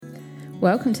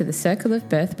Welcome to the Circle of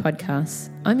Birth podcast.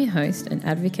 I'm your host and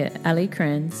advocate, Ali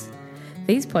Kranz.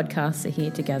 These podcasts are here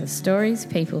to gather stories,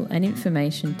 people and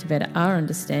information to better our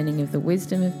understanding of the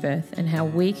wisdom of birth and how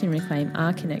we can reclaim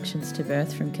our connections to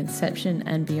birth from conception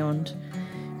and beyond.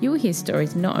 You will hear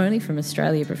stories not only from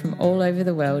Australia but from all over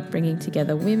the world, bringing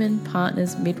together women,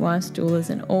 partners, midwives,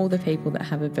 doulas and all the people that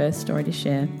have a birth story to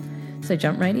share. So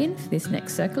jump right in for this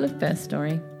next Circle of Birth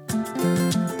story.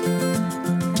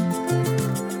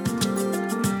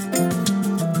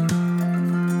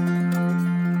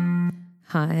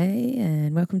 Hi,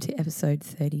 and welcome to episode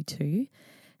 32.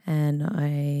 And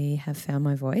I have found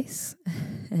my voice,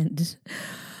 and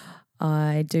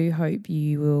I do hope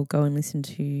you will go and listen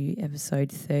to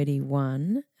episode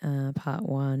 31, part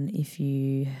 1, if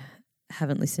you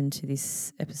haven't listened to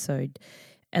this episode,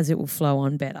 as it will flow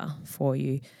on better for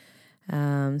you.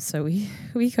 So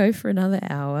we go for another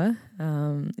hour.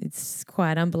 It's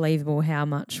quite unbelievable how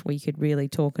much we could really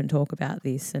talk about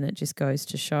this, and it just goes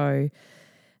to show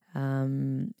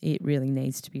it really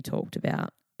needs to be talked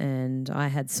about. And I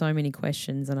had so many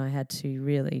questions, and I had to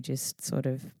really just sort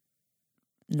of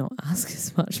not ask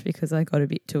as much because I got a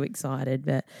bit too excited.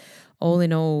 But all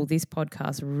in all, this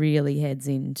podcast really heads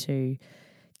into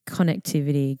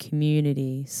connectivity,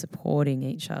 community, supporting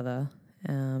each other,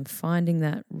 finding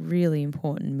that really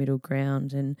important middle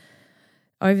ground. And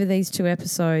over these 2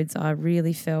 episodes, I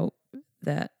really felt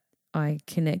that I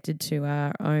connected to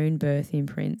our own birth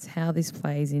imprints, how this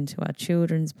plays into our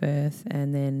children's birth,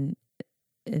 and then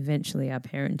eventually our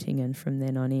parenting, and from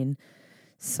then on in.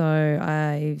 So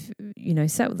I've,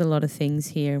 sat with a lot of things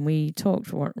here, and we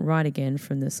talked right again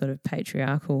from the sort of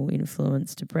patriarchal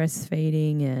influence to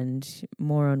breastfeeding, and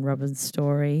more on Robin's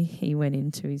story. He went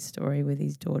into his story with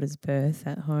his daughter's birth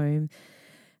at home.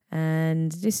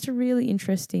 And just a really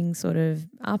interesting sort of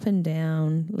up and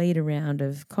down lead around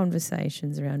of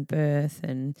conversations around birth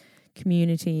and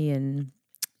community and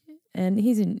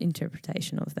his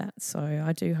interpretation of that. So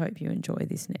I do hope you enjoy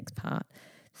this next part.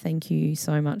 Thank you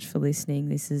so much for listening.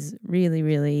 This is really,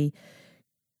 really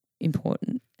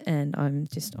important, and I'm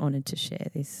just honoured to share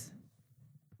this.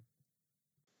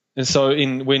 And so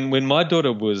when my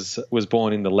daughter was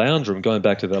born in the lounge room, going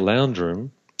back to the lounge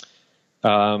room,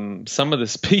 some of the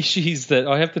species that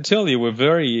I have to tell you were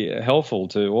very helpful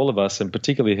to all of us, and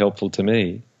particularly helpful to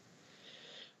me,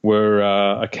 were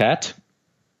a cat,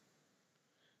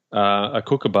 a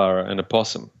kookaburra, and a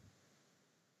possum.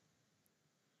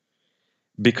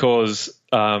 Because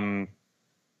I'm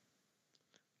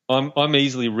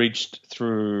easily reached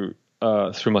through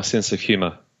my sense of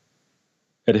humour.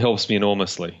 It helps me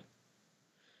enormously,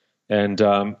 and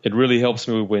it really helps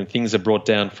me when things are brought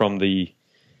down from the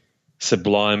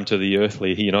sublime to the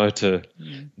earthly, down to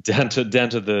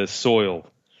the soil,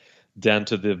 down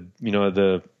to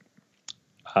the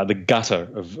gutter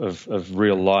of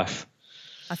real life.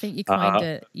 I think you claimed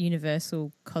it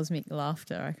universal cosmic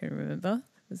laughter. I can remember.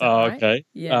 Is that right? Okay.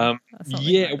 Yeah.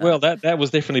 Like well, that was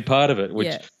definitely part of it,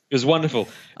 which is wonderful.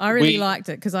 I really liked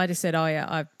it because I just said,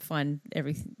 I find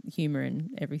humour in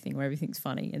everything, where everything's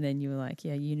funny. And then you were like,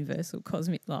 universal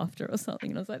cosmic laughter or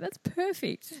something. And I was like, that's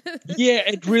perfect. Yeah,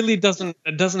 it really doesn't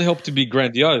help to be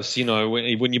grandiose,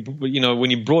 when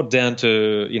you brought down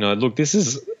to, look, this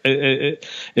is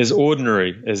as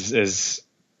ordinary as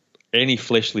any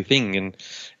fleshly thing.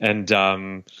 And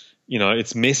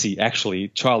it's messy, actually.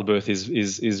 Childbirth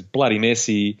is bloody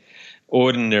messy,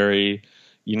 ordinary.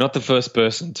 You're not the first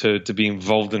person to be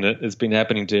involved in it. It's been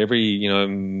happening to every,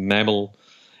 mammal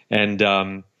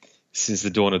and since the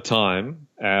dawn of time.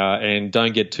 And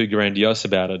don't get too grandiose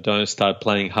about it. Don't start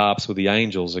playing harps with the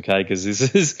angels, okay, because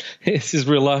this is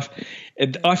real life.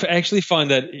 And I actually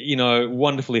find that,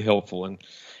 wonderfully helpful. And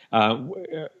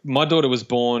my daughter was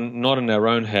born not in our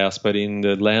own house, but in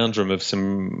the lounge room of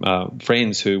some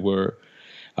friends who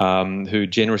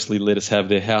generously let us have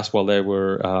their house while they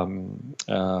were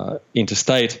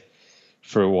interstate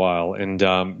for a while. And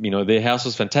their house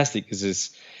was fantastic because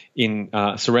it's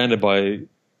surrounded by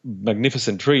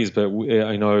magnificent trees, but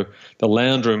the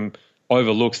lounge room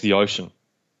overlooks the ocean.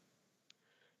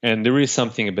 And there is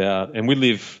something about, and we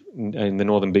live in the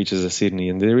northern beaches of Sydney,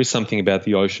 and there is something about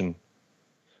the ocean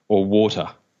or water.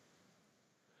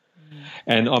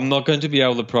 And I'm not going to be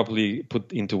able to properly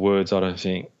put into words, I don't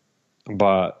think,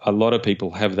 but a lot of people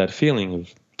have that feeling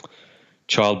of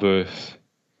childbirth.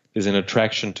 There's an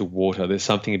attraction to water. There's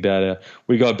something about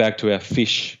we go back to our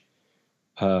fish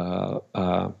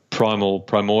primordial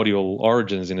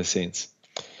origins, in a sense.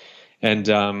 And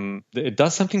it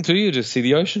does something to you to see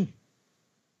the ocean.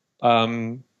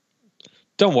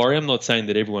 Don't worry, I'm not saying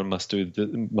that everyone must do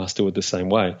it the same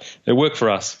way. It worked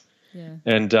for us. Yeah.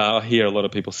 And I hear a lot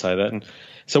of people say that. And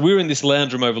so we were in this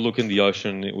lounge room overlooking the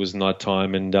ocean. It was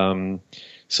nighttime. And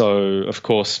so, of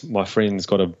course, my friend's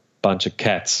got a bunch of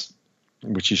cats,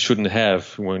 which you shouldn't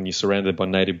have when you're surrounded by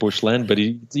native bushland, but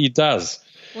he does.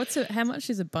 How much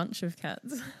is a bunch of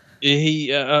cats?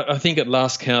 I think at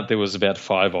last count there was about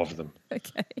 5 of them.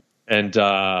 Okay. And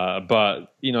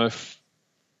but,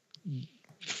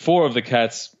 4 of the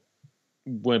cats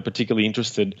weren't particularly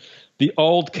interested. The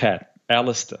old cat,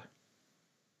 Alistair,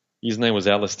 his name was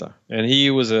Alistair, and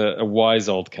he was a wise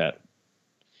old cat.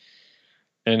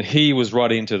 And he was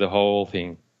right into the whole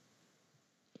thing.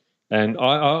 And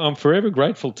I'm forever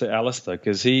grateful to Alistair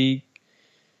because he,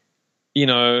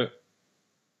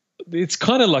 it's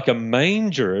kind of like a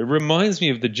manger. It reminds me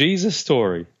of the Jesus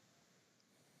story.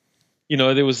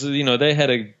 There was, they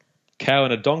had a cow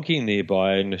and a donkey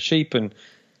nearby and a sheep, and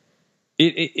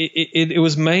it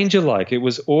was manger-like. It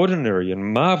was ordinary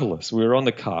and marvelous. We were on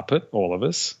the carpet, all of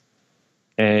us,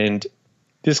 and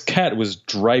this cat was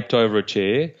draped over a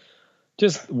chair,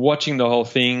 just watching the whole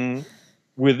thing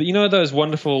with, those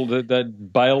wonderful,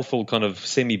 that baleful kind of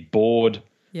semi-bored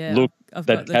look. I've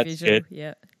that got the cats visual.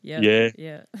 get.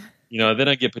 Yeah. They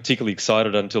don't get particularly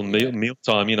excited until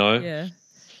mealtime, Yeah.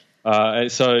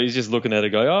 So he's just looking at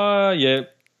it going, oh, yeah,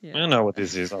 Yeah. I know what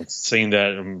this is. I've seen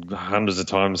that hundreds of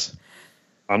times.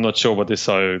 I'm not sure what this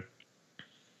so,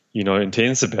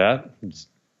 intense about. It's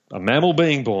a mammal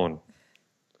being born.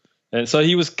 And so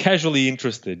he was casually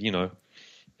interested,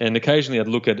 and occasionally I'd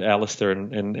look at Alistair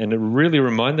and it really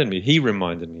reminded me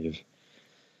of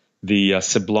the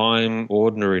sublime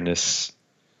ordinariness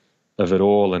of it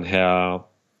all, and how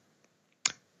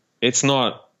it's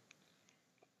not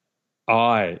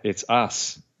it's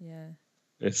us. Yeah.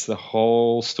 It's the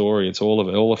whole story. It's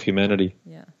all of humanity.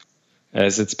 Yeah.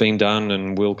 As it's been done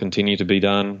and will continue to be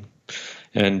done,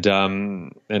 and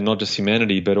not just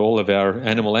humanity, but all of our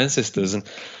animal ancestors. And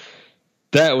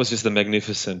that was just a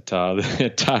magnificent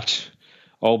touch.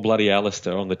 Old bloody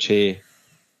Alistair on the chair,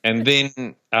 and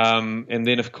then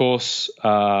of course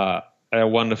our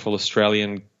wonderful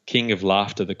Australian king of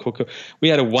laughter, the kookaburra. We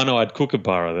had a one-eyed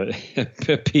kookaburra that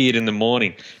appeared in the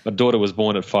morning. My daughter was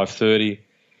born at 5:30.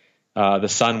 The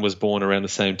sun was born around the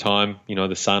same time.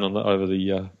 The sun over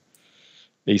the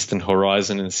eastern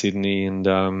horizon in Sydney, and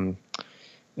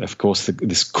of course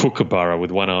this kookaburra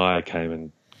with one eye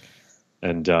came,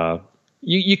 and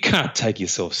you can't take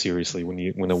yourself seriously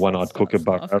when a one-eyed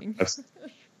kookaburra.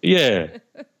 Yeah,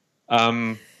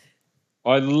 I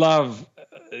love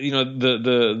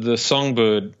the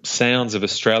songbird sounds of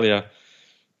Australia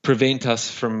prevent us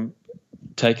from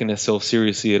taking ourselves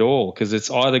seriously at all, because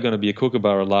it's either going to be a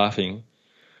kookaburra laughing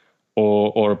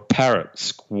or a parrot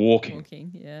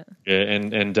squawking. Yeah. Yeah,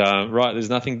 and right, there's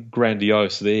nothing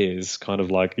grandiose there. It's kind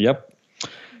of like, yep,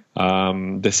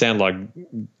 they sound like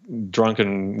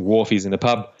drunken wharfies in a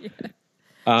pub. Yeah.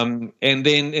 And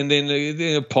then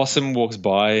the possum walks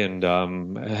by and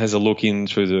has a look in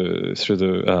through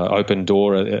the open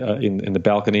door in the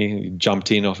balcony. He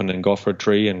jumped in off an angofra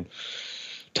tree and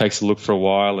takes a look for a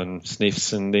while and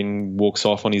sniffs, and then walks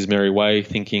off on his merry way,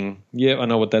 thinking, "Yeah, I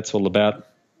know what that's all about.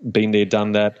 Been there,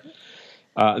 done that."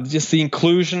 Just the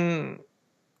inclusion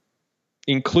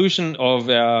of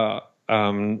our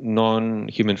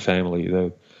non-human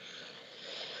family,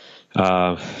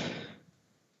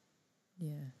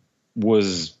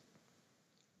 was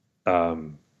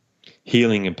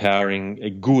healing,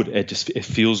 empowering, good. It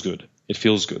feels good. It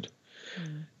feels good.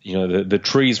 The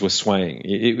trees were swaying.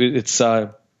 It's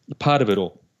part of it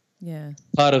all. Yeah.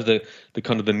 Part of the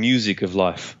kind of the music of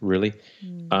life, really.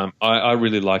 I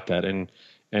really like that, and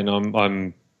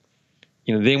I'm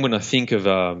then when I think of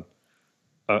a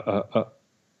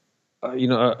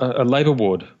labour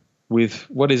ward with,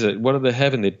 what is it? What do they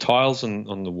have in there? Tiles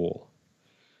on the wall,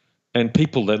 and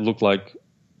people that look like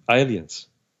aliens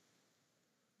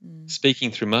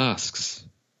speaking through masks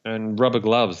and rubber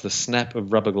gloves, the snap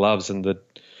of rubber gloves, and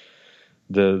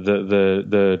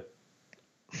the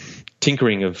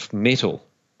tinkering of metal,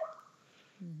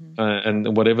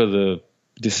 and whatever the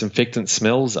disinfectant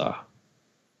smells are.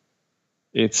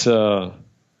 It's a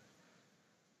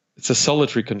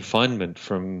solitary confinement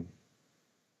from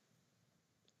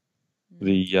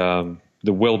the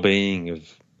well-being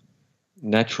of the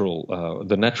natural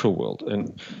world,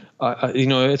 and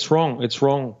it's wrong. It's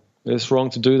wrong. It's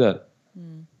wrong to do that.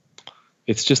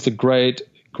 It's just a great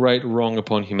wrong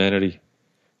upon humanity.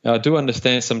 Now, I do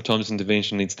understand sometimes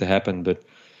intervention needs to happen, but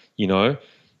no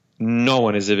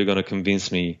one is ever going to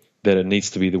convince me that it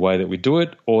needs to be the way that we do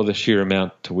it, or the sheer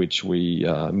amount to which we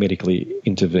medically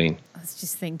intervene. I was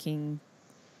just thinking,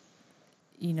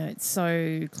 it's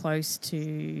so close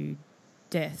to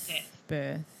death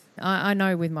birth. I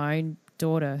know with my own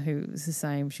daughter, who was the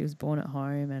same, she was born at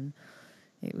home and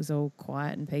it was all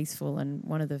quiet and peaceful, and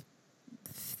one of the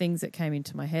things that came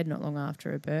into my head not long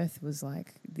after her birth was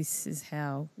like, this is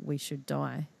how we should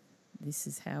die. This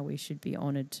is how we should be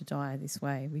honoured to die this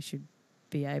way. We should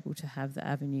be able to have the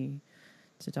avenue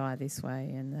to die this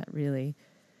way. And that really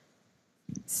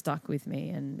stuck with me,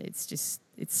 and it's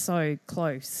so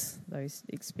close, those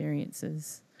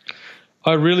experiences.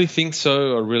 I really think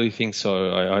so.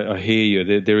 I hear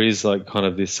you. There is like kind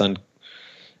of this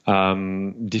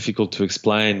difficult to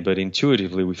explain, but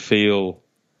intuitively we feel,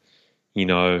 you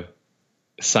know,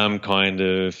 some kind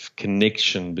of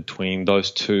connection between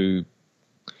those two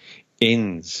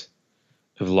ends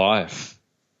of life,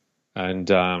 and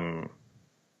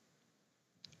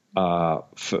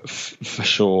for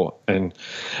sure. And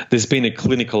there's been a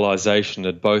clinicalization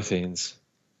at both ends.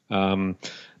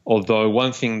 Although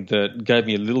one thing that gave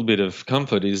me a little bit of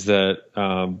comfort is that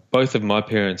both of my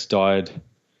parents died,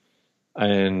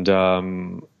 and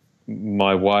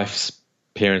my wife's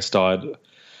parents died.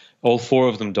 All four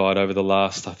of them died over the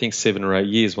last, I think, 7 or 8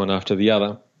 years, one after the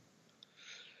other.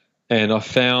 And I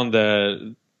found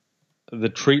that the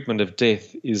treatment of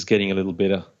death is getting a little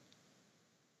better.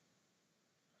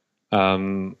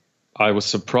 I was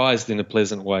surprised in a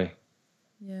pleasant way.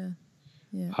 Yeah.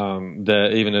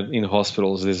 That even in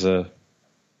hospitals, there's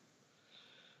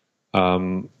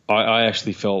I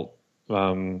actually felt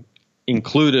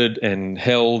included and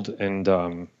held, and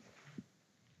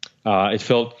it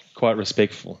felt quite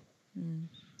respectful.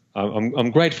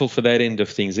 I'm grateful for that end of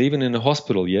things, even in a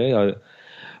hospital. Yeah,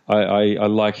 I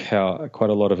like how quite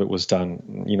a lot of it was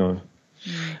done. You know,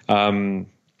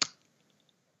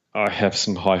 I have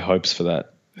some high hopes for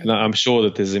that, and I'm sure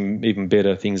that there's even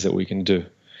better things that we can do.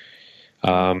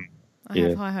 I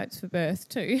have high hopes for birth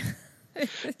too.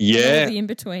 Yeah, all the in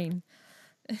between.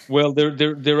 Well,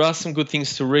 there are some good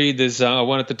things to read. There's I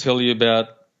wanted to tell you about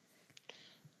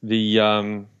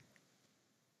the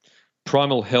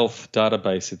Primal Health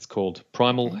database. It's called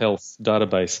Primal Health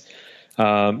database.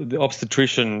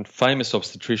 The famous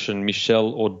obstetrician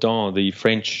Michel Audin, the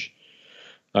French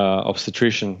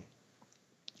obstetrician,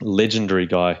 legendary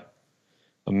guy,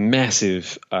 a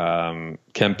massive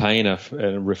campaigner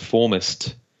and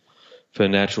reformist for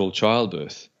natural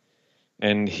childbirth,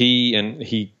 and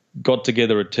he got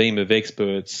together a team of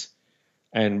experts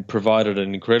and provided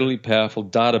an incredibly powerful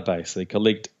database. They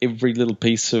collect every little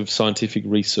piece of scientific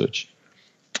research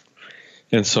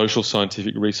and social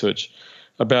scientific research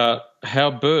about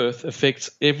how birth affects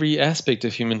every aspect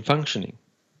of human functioning,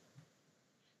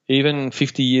 even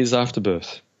 50 years after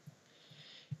birth.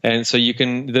 And so you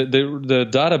can the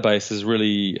database is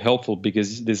really helpful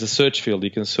because there's a search field.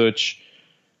 You can search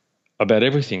about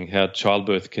everything, how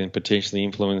childbirth can potentially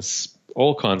influence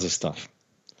all kinds of stuff.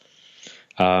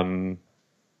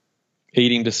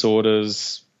 Eating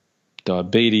disorders,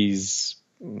 diabetes,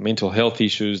 mental health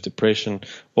issues, depression,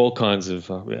 all kinds of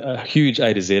a huge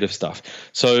A to Z of stuff.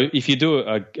 So if you do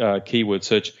a keyword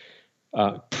search,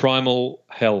 Primal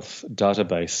Health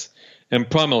database, and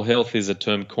primal health is a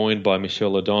term coined by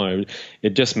Michel Audin. It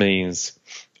just means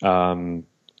primal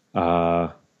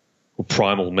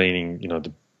meaning, you know,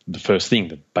 the first thing,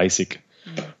 the basic,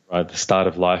 right, the start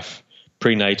of life,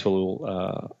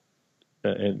 prenatal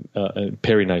and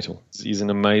perinatal. He's an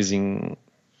amazing,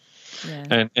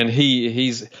 and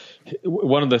he's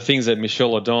one of the things that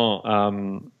Michel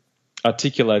Audin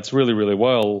articulates really, really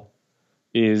well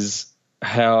is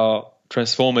how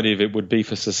transformative it would be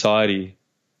for society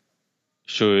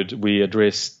should we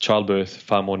address childbirth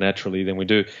far more naturally than we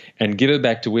do and give it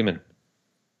back to women.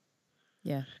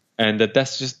 Yeah. And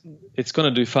that's just, it's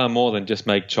going to do far more than just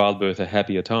make childbirth a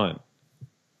happier time.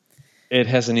 It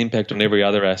has an impact on every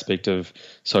other aspect of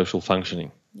social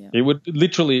functioning. Yeah. It would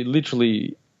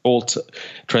literally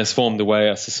transform the way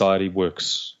our society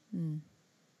works.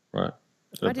 Right.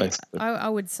 I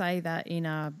would say that in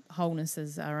our wholeness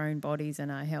as our own bodies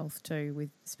and our health too,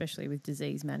 especially with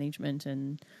disease management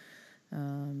and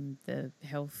the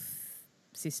health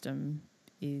system,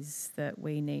 is that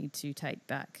we need to take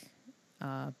back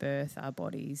our birth, our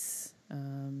bodies,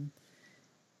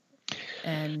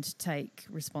 and take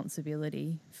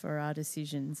responsibility for our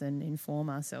decisions and inform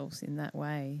ourselves in that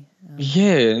way.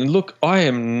 And look, I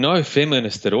am no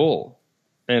feminist at all,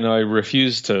 and I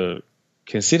refuse to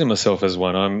consider myself as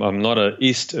one. I'm not an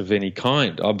ist of any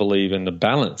kind. I believe in the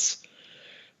balance.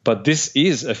 But this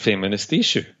is a feminist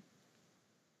issue,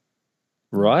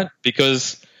 right?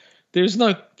 Because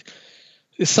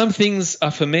some things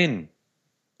are for men.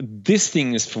 This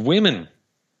thing is for women.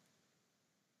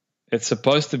 It's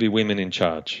supposed to be women in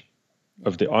charge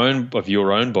of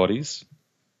your own bodies,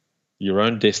 your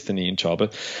own destiny in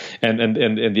childbirth,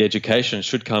 and the education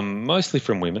should come mostly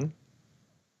from women.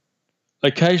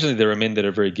 Occasionally there are men that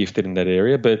are very gifted in that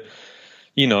area, but,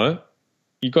 you know,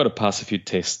 you've got to pass a few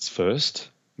tests first,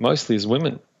 mostly as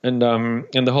women. And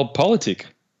the whole politic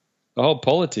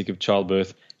of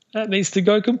childbirth, that needs to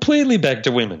go completely back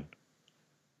to women.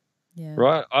 Yeah.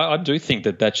 Right? I do think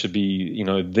that should be, you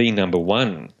know, the number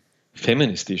one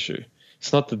feminist issue.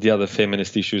 It's not that the other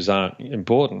feminist issues aren't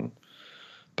important,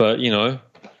 but, you know,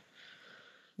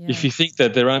 if you think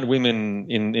that there aren't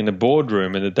women in a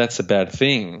boardroom and that's a bad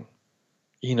thing,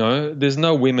 you know, there's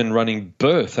no women running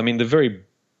birth. I mean, the very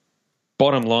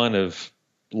bottom line of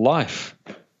life,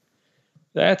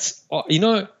 that's, you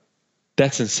know,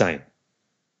 that's insane.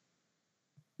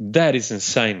 That is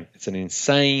insane. It's an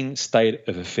insane state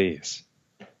of affairs.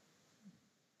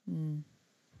 I'm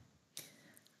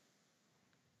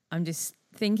just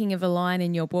thinking of a line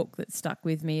in your book that stuck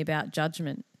with me about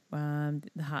judgment,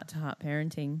 the heart-to-heart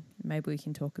parenting. Maybe we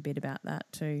can talk a bit about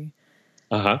that too.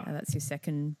 That's your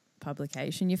second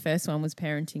publication. Your first one was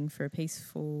Parenting for a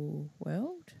Peaceful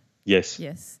World? Yes.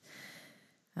 Yes.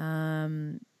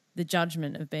 The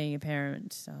judgment of being a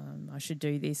parent. I should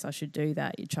do this, I should do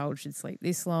that. Your child should sleep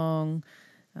this long.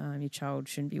 Your child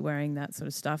shouldn't be wearing that sort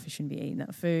of stuff. You shouldn't be eating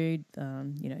that food.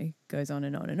 You know, goes on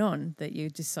and on and on, that you're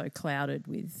just so clouded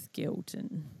with guilt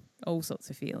and all sorts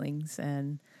of feelings.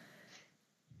 And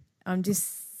I'm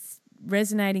just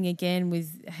resonating again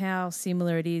with how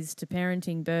similar it is to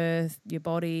parenting, birth, your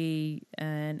body,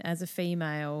 and as a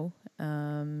female,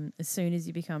 as soon as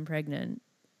you become pregnant,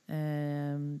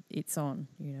 it's on,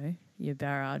 you know, you're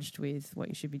barraged with what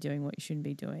you should be doing, what you shouldn't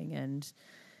be doing. And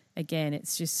again,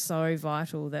 it's just so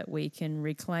vital that we can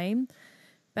reclaim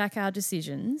back our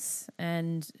decisions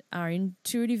and our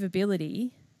intuitive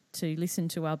ability to listen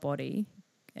to our body.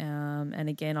 And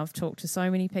again, I've talked to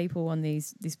so many people on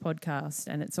this podcast,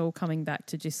 and it's all coming back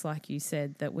to, just like you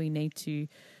said, that we need to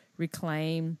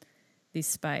reclaim this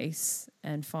space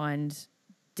and find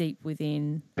deep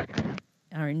within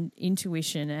our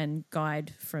intuition and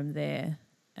guide from there.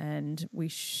 And we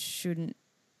shouldn't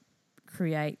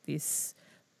create this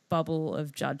bubble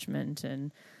of judgment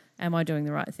and, am I doing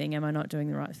the right thing? Am I not doing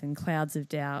the right thing? Clouds of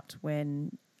doubt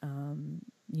when,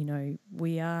 you know,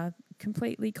 we are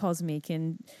completely cosmic.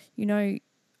 And, you know,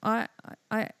 I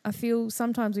feel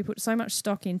sometimes we put so much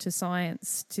stock into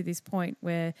science to this point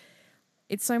where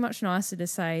it's so much nicer to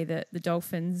say that the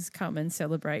dolphins come and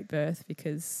celebrate birth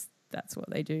because that's what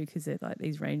they do, because they're like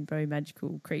these rainbow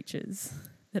magical creatures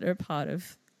that are a part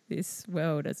of this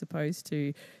world, as opposed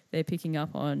to they're picking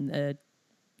up on a,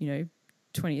 you know,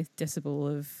 20th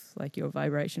decibel of like your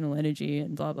vibrational energy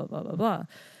and blah, blah, blah, blah, blah.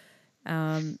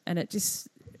 And it just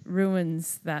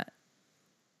ruins that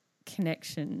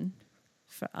connection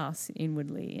for us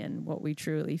inwardly and what we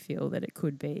truly feel that it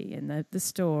could be, and the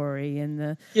story and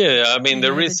the... Yeah, I mean,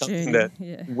 there is the something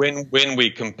journey. that when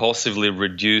we compulsively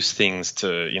reduce things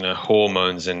to, you know,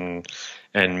 hormones and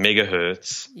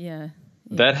megahertz,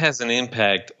 that has an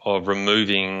impact of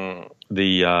removing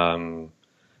the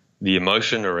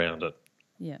emotion around it.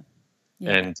 Yeah.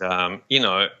 And, you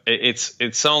know,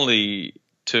 it's only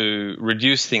to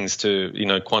reduce things to, you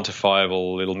know,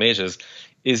 quantifiable little measures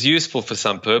is useful for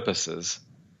some purposes,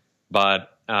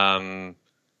 but and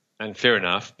fair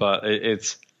enough. But we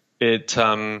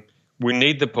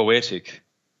need the poetic.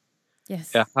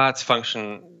 Yes. Our hearts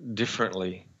function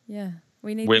differently. Yeah,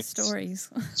 we need the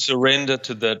stories. Surrender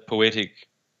to that poetic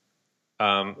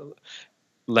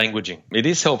languaging. It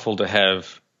is helpful to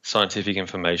have scientific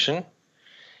information,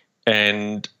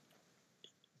 and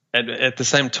at the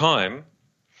same time,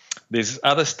 there's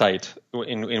other state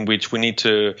in which we need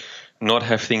to not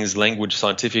have things language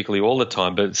scientifically all the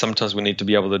time, but sometimes we need to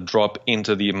be able to drop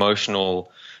into the emotional,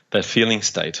 that feeling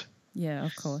state. Yeah,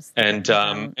 of course. And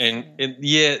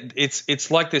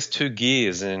it's like there's two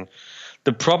gears, and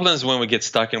the problem is when we get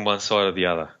stuck in one side or the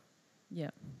other. Yeah.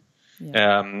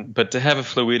 But to have a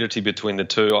fluidity between the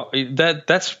two,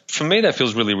 that's for me, that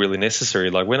feels really, really necessary.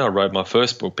 Like when I wrote my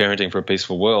first book, Parenting for a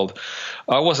Peaceful World,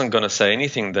 I wasn't going to say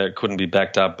anything that couldn't be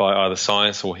backed up by either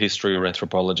science or history or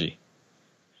anthropology.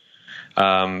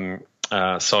 So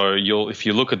if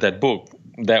you look at that book,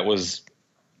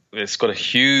 it's got a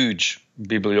huge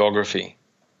bibliography,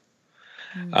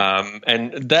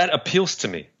 and that appeals to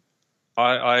me.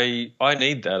 I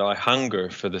need that. I hunger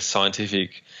for the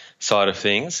scientific side of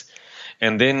things.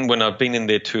 And then when I've been in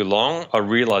there too long, I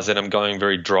realize that I'm going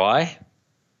very dry,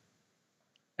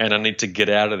 and I need to get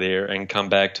out of there and come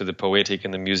back to the poetic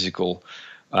and the musical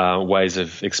ways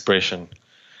of expression,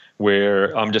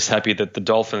 where I'm just happy that the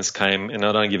dolphins came, and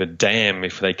I don't give a damn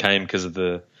if they came because of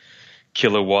the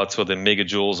kilowatts or the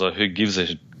megajoules or who gives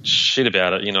a shit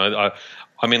about it.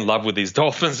 I'm in love with these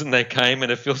dolphins and they came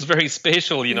and it feels very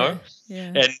special, Yeah.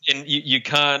 and you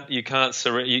can't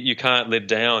let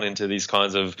down into these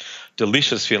kinds of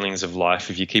delicious feelings of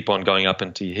life if you keep on going up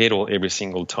into your head every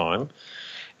single time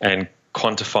and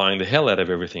quantifying the hell out of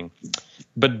everything.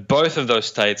 But both of those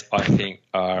states, I think,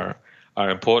 are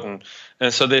important.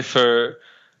 And so therefore,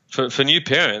 for new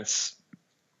parents,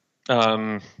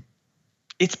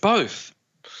 it's both.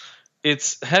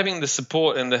 It's having the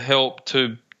support and the help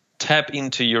to tap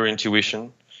into your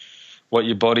intuition, what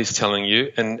your body's telling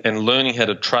you, and learning how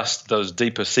to trust those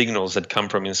deeper signals that come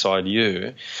from inside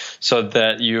you so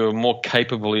that you're more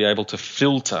capably able to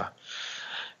filter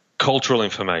cultural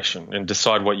information and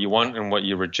decide what you want and what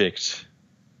you reject.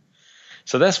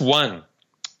 So that's one.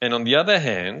 And on the other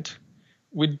hand,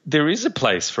 there is a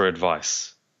place for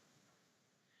advice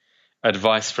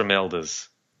from elders,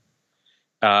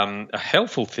 a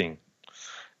helpful thing.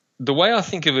 The way I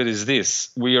think of it is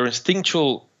this: we are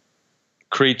instinctual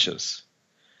creatures,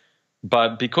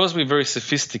 but because we're very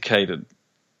sophisticated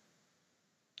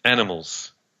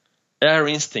animals, our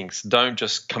instincts don't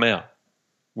just come out.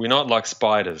 We're not like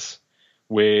spiders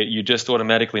where you just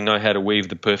automatically know how to weave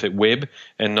the perfect web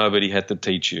and nobody had to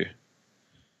teach you.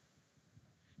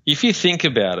 If you think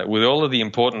about it, with all of the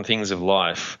important things of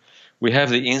life, we have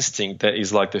the instinct that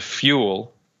is like the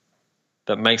fuel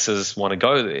that makes us want to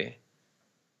go there.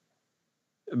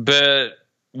 But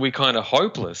we're kind of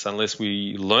hopeless unless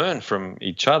we learn from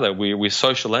each other. We're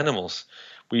social animals.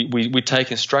 We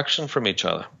take instruction from each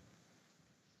other.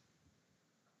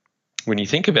 When you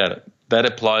think about it, that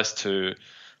applies to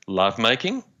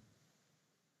lovemaking.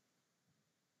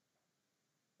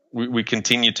 We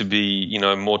continue to be,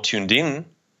 more tuned in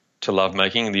to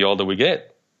lovemaking the older we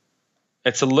get.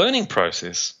 It's a learning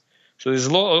process. So there's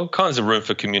all kinds of room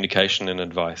for communication and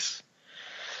advice.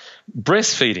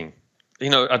 Breastfeeding.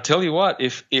 I tell you what,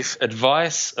 if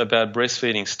advice about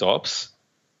breastfeeding stops,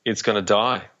 it's going to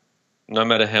die, no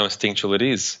matter how instinctual it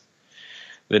is.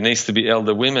 There needs to be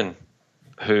elder women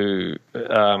who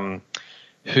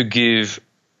give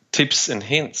tips and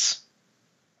hints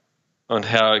on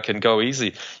how it can go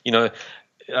easy.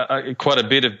 Quite a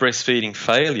bit of breastfeeding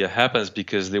failure happens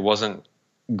because there wasn't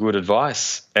good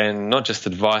advice, and not just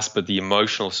advice, but the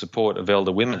emotional support of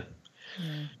elder women.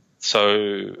 Yeah.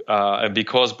 So, and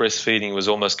because breastfeeding was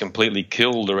almost completely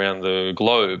killed around the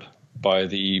globe by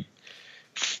the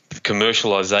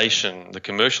commercialization, the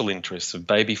commercial interests of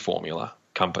baby formula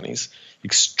companies,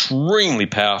 extremely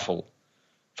powerful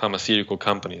pharmaceutical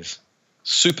companies,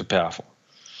 super powerful.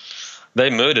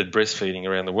 They murdered breastfeeding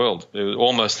around the world. It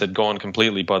almost had gone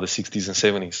completely by the 60s and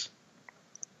 70s.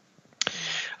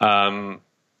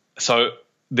 So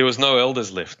there was no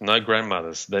elders left, no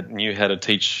grandmothers that knew how to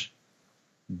teach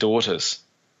daughters,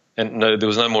 and there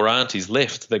was no more aunties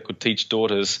left that could teach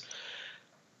daughters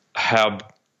how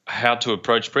to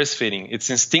approach breastfeeding. It's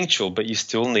instinctual, but you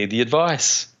still need the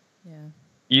advice. Yeah,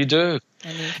 you do,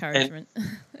 and the encouragement.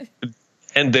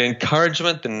 And the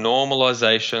encouragement, the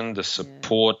normalization, the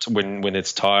support when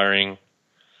it's tiring,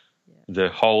 the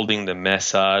holding, the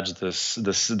massage, the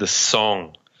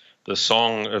song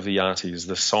of the aunties,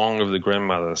 the song of the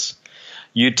grandmothers.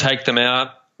 You take them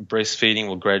out, breastfeeding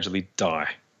will gradually die,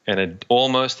 and it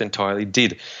almost entirely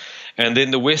did. And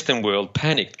then the Western world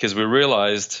panicked because we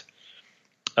realized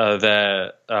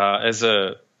that as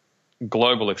a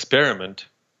global experiment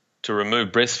to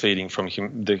remove breastfeeding from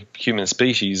the human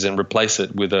species and replace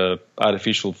it with a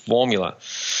artificial formula,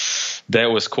 that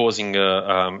was causing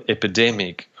an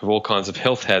epidemic of all kinds of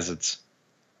health hazards,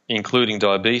 including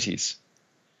diabetes.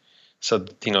 So,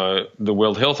 the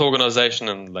World Health Organization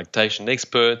and lactation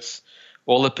experts,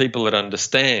 all the people that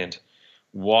understand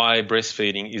why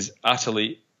breastfeeding is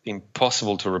utterly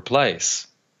impossible to replace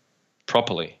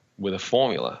properly with a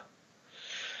formula,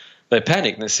 they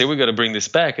panicked and they said, we've got to bring this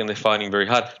back, and they're finding very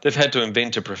hard. They've had to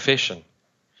invent a profession,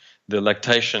 the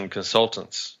lactation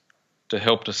consultants, to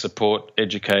help to support,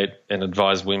 educate, and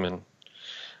advise women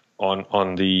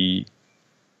on the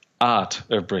art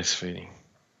of breastfeeding.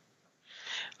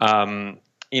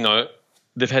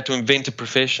 They've had to invent a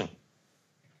profession.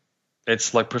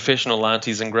 It's like professional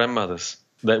aunties and grandmothers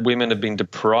that women have been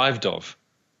deprived of.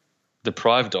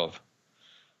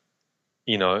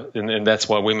 And that's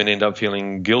why women end up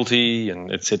feeling guilty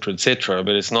and et cetera,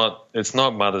 but it's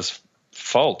not mother's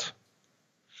fault.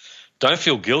 Don't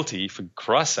feel guilty, for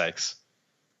Christ's sakes.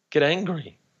 Get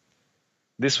angry.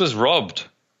 This was robbed.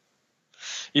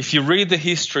 If you read the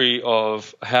history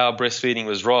of how breastfeeding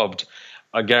was robbed,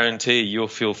 I guarantee you'll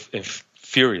feel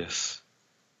furious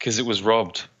because it was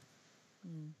robbed.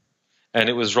 And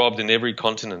it was robbed in every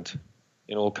continent.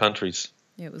 in all countries.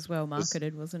 It was well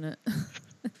marketed, wasn't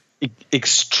it?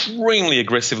 Extremely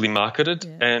aggressively marketed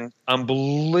and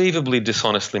unbelievably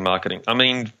dishonestly marketing. I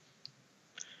mean,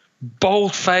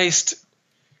 bold-faced,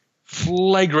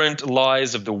 flagrant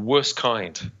lies of the worst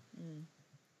kind.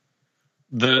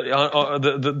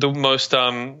 The most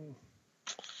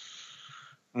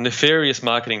nefarious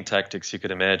marketing tactics you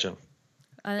could imagine.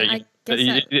 I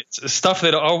guess it's stuff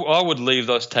that I would leave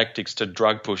those tactics to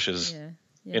drug pushers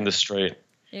in the street.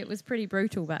 It was pretty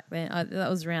brutal back then. That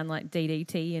was around like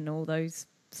DDT and all those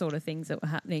sort of things that were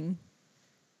happening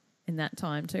in that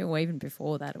time too, or even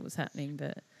before that it was happening.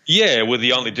 But yeah, with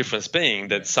the only difference being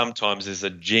that sometimes there's a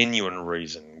genuine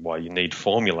reason why you need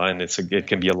formula, and it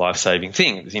can be a life-saving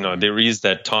thing. You know, there is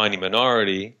that tiny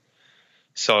minority.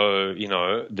 So, you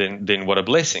know, then what a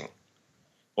blessing.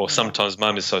 Or sometimes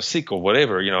mum is so sick or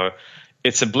whatever, you know.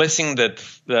 It's a blessing that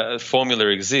formula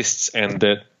exists and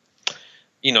that,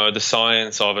 you know, the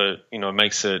science of it, you know,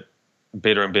 makes it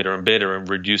better and better and better and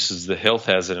reduces the health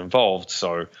hazard involved.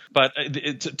 So, but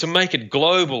to make it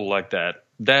global like that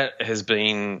has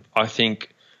been, I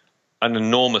think, an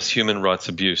enormous human rights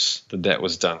abuse that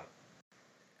was done.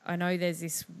 I know there's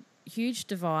this huge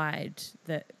divide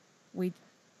that we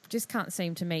just can't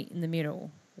seem to meet in the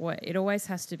middle. It always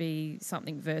has to be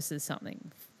something versus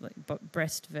something, like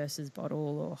breast versus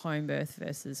bottle or home birth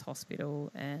versus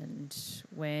hospital. And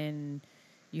when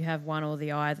you have one or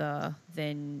the either,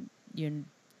 then you're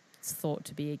thought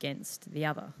to be against the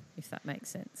other, if that makes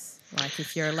sense. Like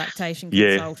if you're a lactation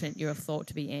consultant, you're thought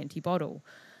to be anti-bottle.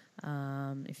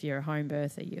 If you're a home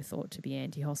birther, you're thought to be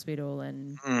anti-hospital.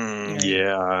 And I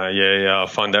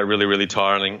find that really, really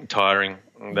tiring.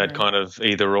 That kind of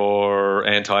either or,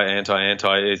 anti.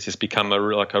 It's just become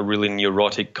like a really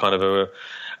neurotic kind of a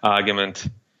argument.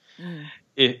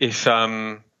 But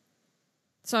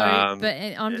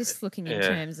I'm just looking in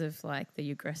terms of like the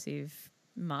aggressive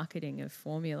marketing of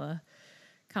formula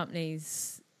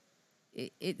companies.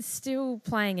 It's still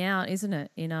playing out, isn't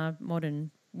it, in our modern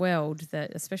world,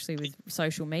 that especially with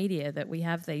social media, that we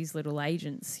have these little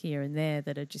agents here and there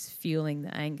that are just fueling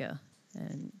the anger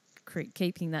and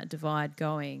keeping that divide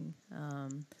going. I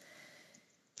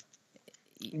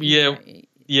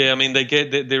mean,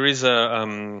 there is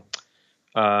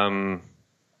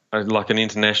like an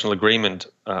international agreement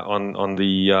on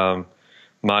the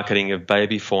marketing of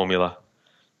baby formula,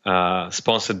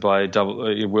 sponsored by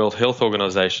World Health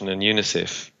Organization and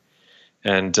UNICEF.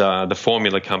 And the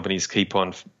formula companies keep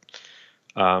on,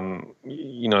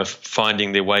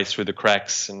 finding their way through the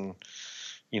cracks and,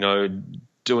 you know,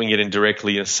 doing it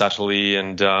indirectly and subtly.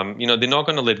 And, they're not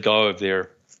going to let go of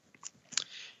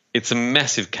it's a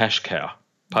massive cash cow,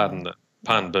 pardon the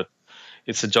pun, but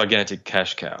it's a gigantic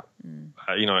cash cow,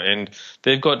 and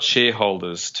they've got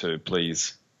shareholders to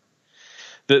please.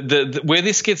 Where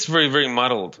this gets very, very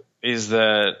muddled is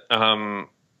that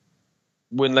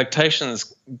when lactation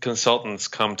consultants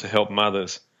come to help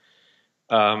mothers,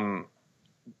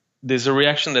 there's a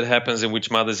reaction that happens in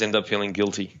which mothers end up feeling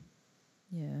guilty.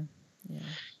 Yeah.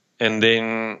 And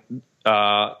then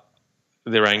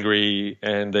they're angry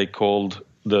and they called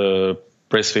the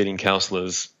breastfeeding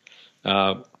counsellors.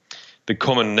 The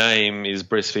common name is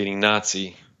breastfeeding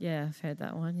Nazi. Yeah, I've heard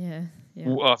that one, yeah.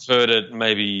 I've heard it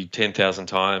maybe 10,000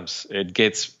 times. It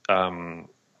gets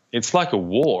it's like a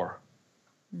war.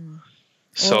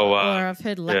 So, or I've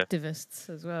heard lactivists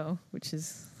as well, which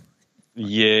is...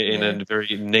 in a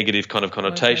very negative kind of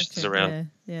connotations around.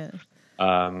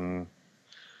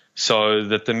 So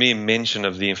that the mere mention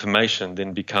of the information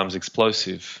then becomes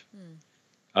explosive.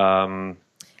 Mothers,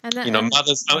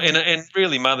 and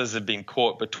really mothers have been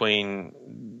caught between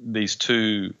these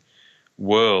two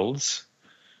worlds.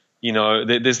 You know,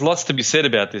 there's lots to be said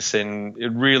about this, and it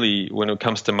really, when it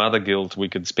comes to mother guilt, we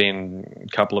could spend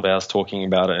a couple of hours talking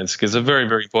about it. It's a very,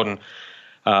 very important,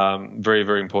 very,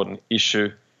 very important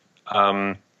issue.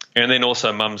 And then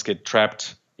also mums get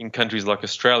trapped in countries like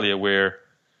Australia, where,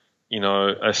 you know,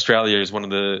 Australia is one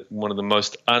of the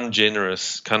most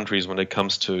ungenerous countries when it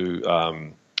comes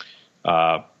to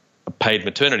paid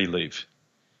maternity leave.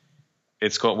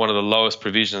 It's got one of the lowest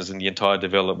provisions in the entire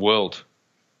developed world.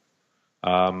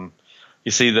 You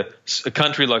see, a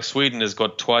country like Sweden has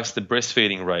got twice the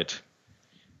breastfeeding rate,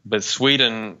 but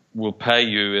Sweden will pay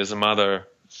you as a mother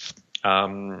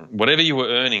whatever you were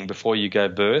earning before you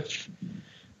gave birth.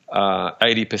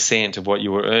 80% of what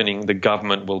you were earning, the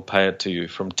government will pay it to you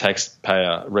from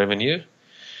taxpayer revenue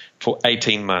for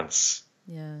 18 months.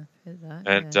 Yeah, I've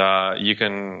heard that.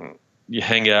 And you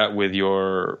hang out with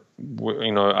your,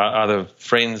 other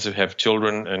friends who have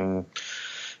children and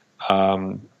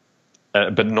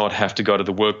but not have to go to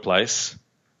the workplace.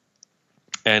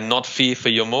 and not fear for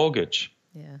your mortgage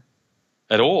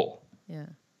at all. Yeah.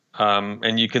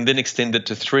 And you can then extend it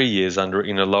to 3 years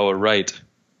in a lower rate.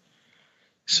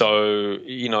 So,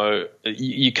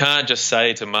 you can't just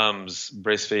say to mums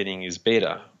breastfeeding is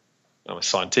better.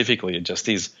 Scientifically, it just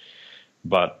is.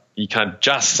 But you can't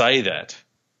just say that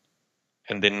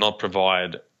and then not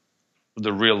provide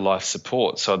the real life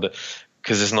support.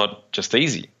 Because it's not just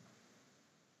easy.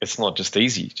 It's not just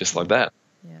easy, just like that.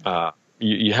 Yeah.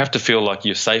 You have to feel like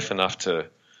you're safe enough to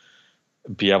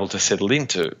be able to settle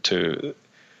into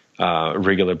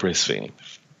regular breastfeeding.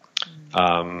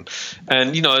 And,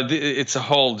 it's a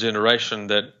whole generation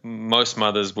that most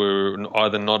mothers were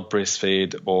either not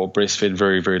breastfed or breastfed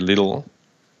very, very little,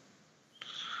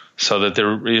 so that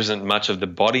there isn't much of the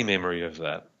body memory of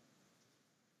that.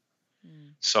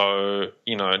 So,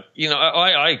 I'm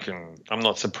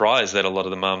not surprised that a lot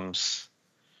of the mums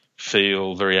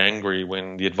feel very angry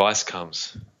when the advice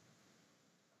comes,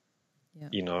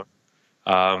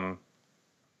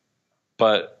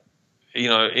 but,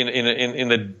 in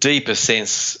the deeper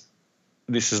sense,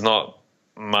 this is not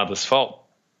mother's fault.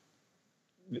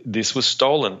 This was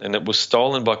stolen, and it was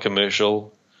stolen by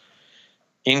commercial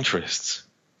interests.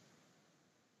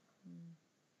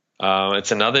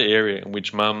 It's another area in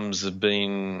which mothers have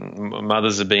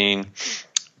been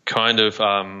kind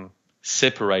of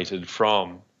separated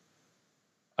from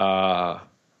the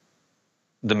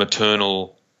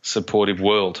maternal supportive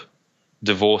world,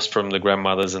 divorced from the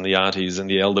grandmothers and the aunties and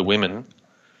the elder women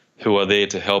who are there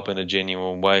to help in a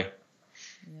genuine way.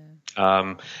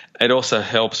 Yeah. It also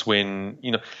helps when,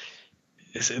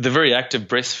 the very act of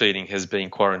breastfeeding has been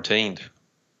quarantined.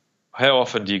 How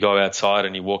often do you go outside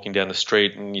and you're walking down the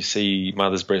street and you see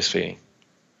mothers breastfeeding?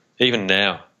 Even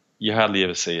now, you hardly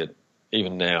ever see it,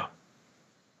 even now.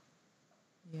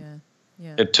 Yeah.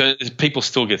 People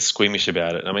still get squeamish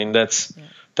about it. I mean, that's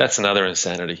another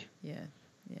insanity. Yeah.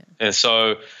 And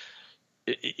so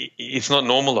it's not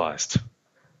normalized.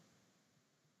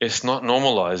 It's not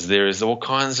normalized. There is all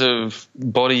kinds of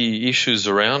body issues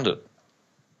around it.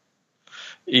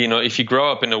 If you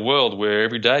grow up in a world where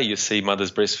every day you see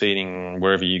mothers breastfeeding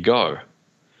wherever you go,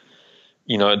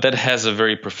 that has a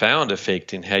very profound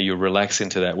effect in how you relax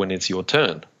into that when it's your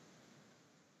turn.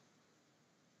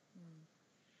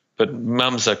 But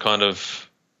mums are kind of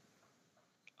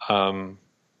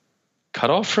cut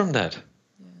off from that.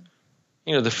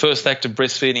 The first act of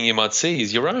breastfeeding you might see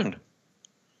is your own.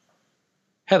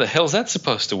 How the hell's that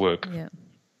supposed to work?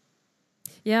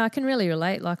 Yeah, I can really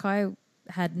relate. Like, I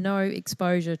had no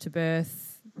exposure to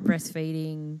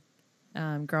breastfeeding,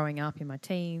 growing up in my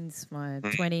teens, my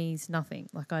 20s, nothing.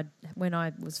 Like, when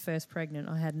I was first pregnant,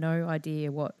 I had no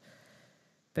idea what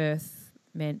birth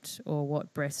meant or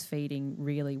what breastfeeding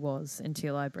really was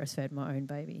until I breastfed my own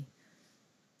baby.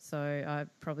 So I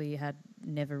probably had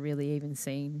never really even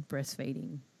seen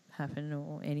breastfeeding happen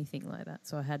or anything like that.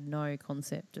 So I had no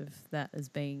concept of that as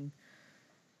being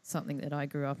something that I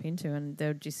grew up into. And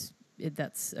it's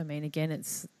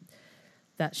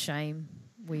that shame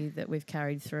that we've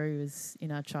carried through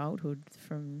in our childhood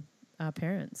from our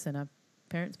parents and our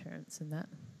parents' parents, and that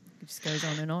it just goes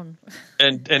on and on.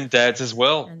 And dads as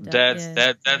well. Dads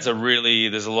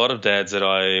there's a lot of dads that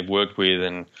I worked with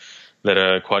and that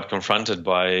are quite confronted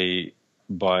by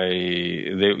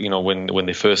when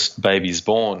their first baby's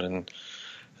born, and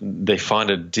they find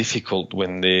it difficult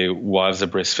when their wives are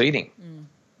breastfeeding.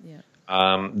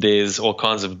 There's all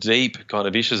kinds of deep kind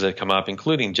of issues that come up,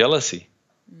 including jealousy.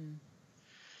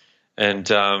 And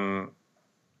your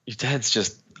dads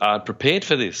just aren't prepared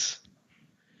for this.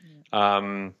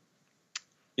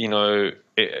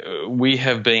 We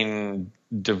have been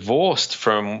divorced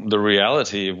from the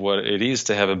reality of what it is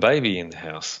to have a baby in the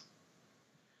house.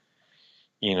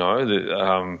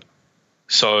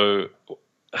 So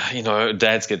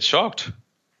dads get shocked.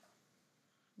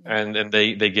 And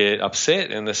they get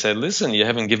upset and they say, listen, you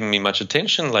haven't given me much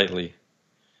attention lately.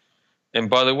 And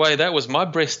by the way, that was my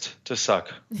breast to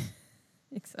suck.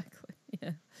 Exactly,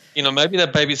 yeah. Maybe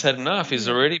that baby's had enough. He's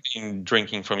already been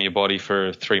drinking from your body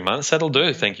for 3 months. That'll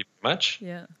do. Thank you very much.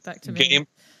 Yeah, back to me.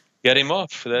 Get him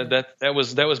off. That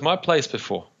was my place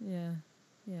before. Yeah.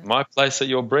 My place at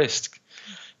your breast.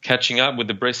 Catching up with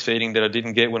the breastfeeding that I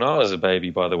didn't get when I was a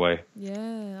baby, by the way.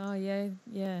 Yeah. Oh, yeah.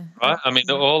 Right? I mean,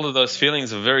 all of those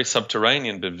feelings are very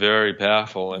subterranean but very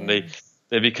powerful, and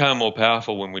they become more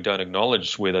powerful when we don't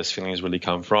acknowledge where those feelings really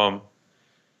come from.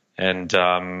 And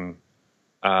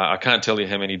I can't tell you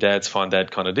how many dads find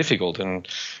that kind of difficult. And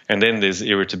then there's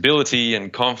irritability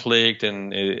and conflict,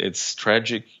 and it's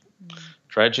tragic.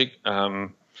 Tragic.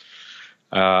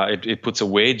 It puts a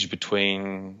wedge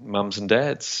between mums and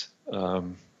dads.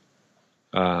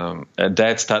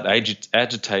 Dad start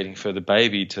agitating for the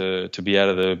baby to be out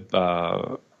of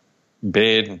the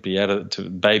bed and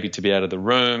baby to be out of the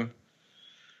room.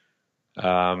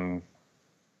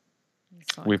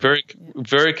 We're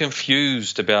very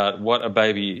confused about what a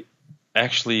baby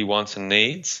actually wants and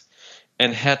needs,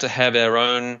 and how to have our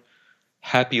own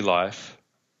happy life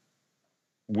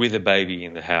with a baby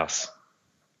in the house,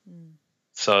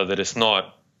 so that it's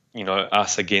not,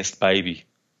 us against baby.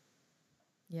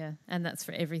 Yeah, and that's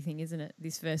for everything, isn't it?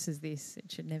 This versus this.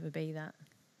 It should never be that.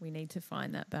 We need to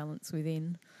find that balance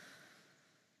within.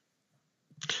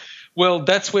 Well,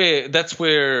 that's where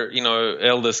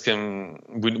elders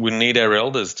we need our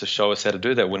elders to show us how to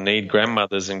do that. We need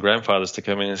grandmothers and grandfathers to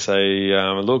come in and say,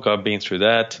 look, I've been through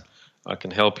that. I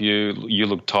can help you. You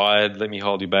look tired. Let me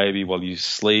hold your baby while you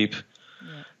sleep.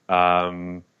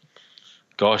 Yeah.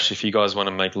 Gosh, if you guys want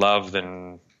to make love,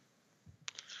 then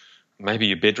maybe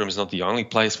your bedroom is not the only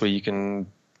place where you can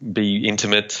be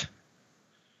intimate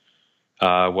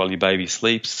while your baby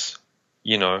sleeps.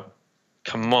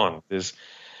 Come on. There's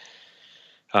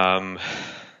the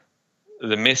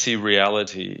messy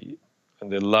reality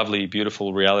and the lovely,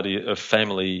 beautiful reality of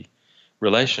family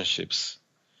relationships.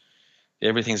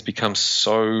 Everything's become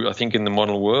so, I think, in the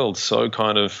modern world, so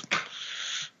kind of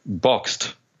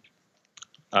boxed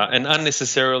and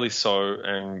unnecessarily so.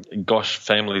 And gosh,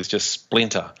 families just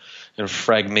splinter and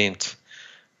fragment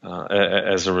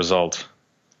as a result.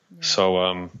 Yeah.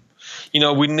 So,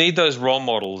 we need those role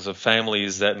models of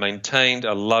families that maintained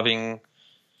a loving,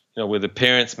 where the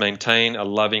parents maintain a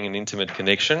loving and intimate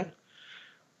connection.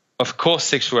 Of course,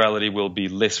 sexuality will be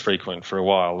less frequent for a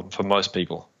while for most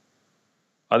people.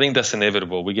 I think that's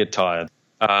inevitable. We get tired.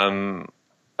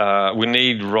 We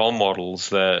need role models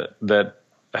that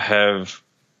have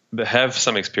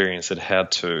some experience at how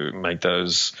to make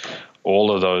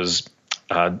all of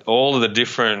the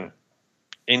different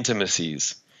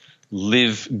intimacies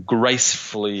live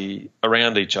gracefully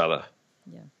around each other,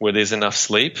 where there's enough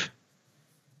sleep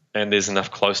and there's enough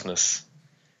closeness,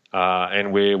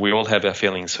 and where we all have our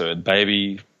feelings heard,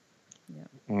 baby,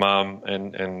 mum,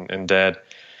 and dad.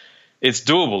 It's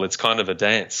doable. It's kind of a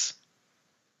dance,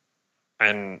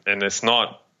 and it's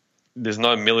not. There's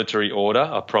no military order.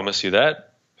 I promise you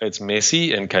that. It's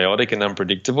messy and chaotic and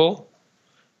unpredictable,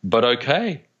 but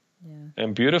okay,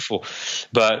 and beautiful.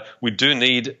 But we do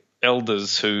need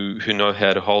elders who know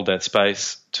how to hold that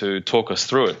space to talk us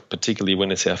through it, particularly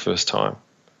when it's our first time.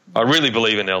 I really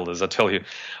believe in elders. I tell you,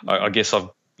 I guess I've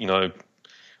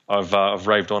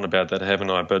raved on about that,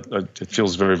 haven't I? But it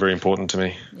feels very, very important to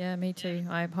me. Yeah, me too.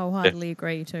 I wholeheartedly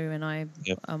agree too, and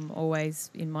I'm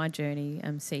always in my journey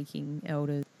seeking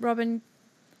elders. Robin,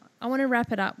 I want to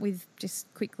wrap it up with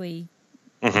just quickly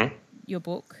your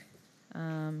book,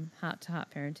 Heart to Heart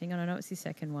Parenting, and I know it's your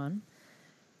second one.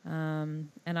 And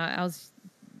I was,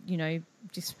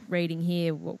 just reading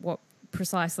here what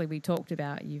precisely we talked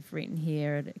about. You've written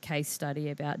here a case study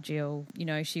about Jill.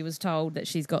 She was told that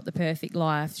she's got the perfect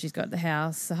life, she's got the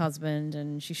house, the husband,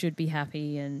 and she should be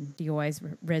happy, and she always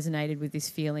resonated with this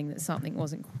feeling that something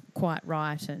wasn't quite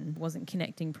right and wasn't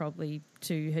connecting properly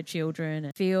to her children.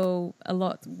 And feel a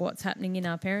lot what's happening in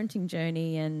our parenting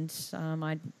journey, and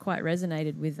I quite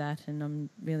resonated with that, and I'm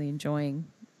really enjoying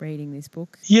reading this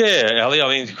book. Yeah, Ali, I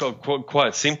mean,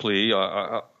 quite simply,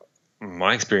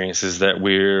 my experience is that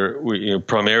we're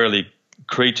primarily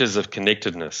creatures of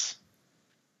connectedness.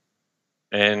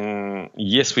 And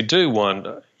yes, we do want,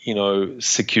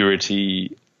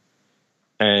 security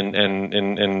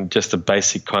and just a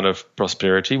basic kind of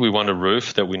prosperity. We want a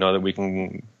roof that we know that we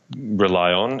can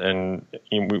rely on, and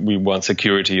we want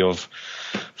security of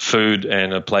food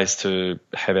and a place to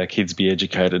have our kids be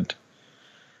educated.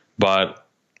 But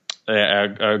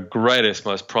our greatest,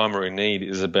 most primary need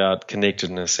is about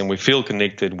connectedness, and we feel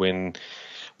connected when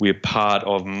we're part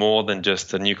of more than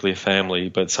just a nuclear family,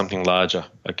 but something larger,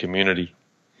 a community,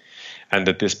 and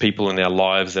that there's people in our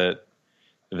lives that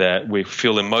we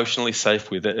feel emotionally safe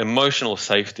with. That emotional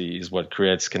safety is what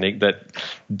creates that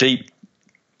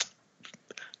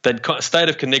state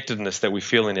of connectedness that we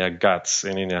feel in our guts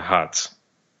and in our hearts.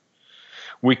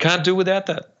 We can't do without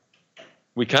that.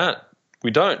 We can't. We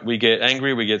don't. We get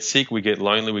angry, we get sick, we get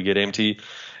lonely, we get empty.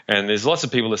 And there's lots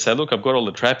of people that say, look, I've got all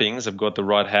the trappings, I've got the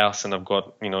right house, and I've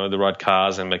got, the right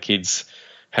cars, and my kids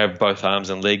have both arms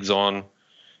and legs on,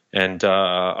 and,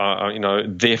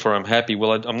 therefore I'm happy.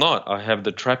 Well, I'm not. I have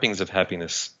the trappings of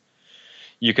happiness.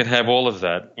 You can have all of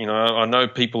that. I know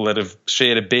people that have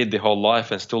shared a bed their whole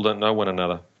life and still don't know one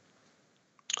another.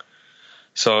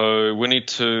 So we need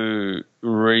to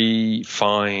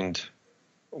re-find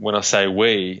when I say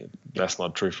we, that's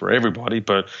not true for everybody,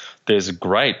 but there's a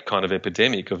great kind of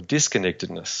epidemic of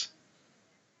disconnectedness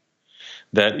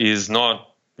that is not,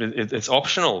 it's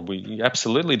optional. We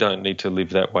absolutely don't need to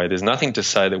live that way. There's nothing to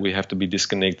say that we have to be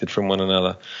disconnected from one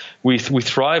another. We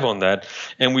thrive on that,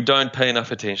 and we don't pay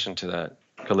enough attention to that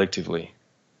collectively.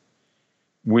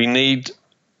 We need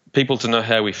people to know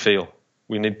how we feel.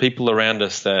 We need people around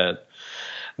us that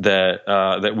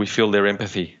we feel their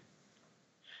empathy.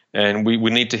 And we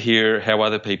need to hear how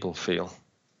other people feel.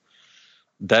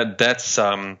 That's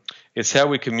it's how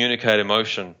we communicate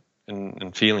emotion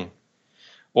and feeling,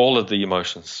 all of the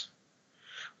emotions.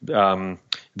 The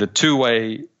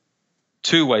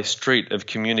two-way street of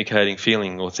communicating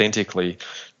feeling authentically,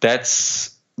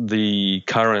 that's the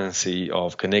currency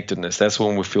of connectedness. That's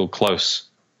when we feel close.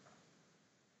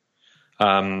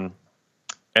 And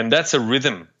that's a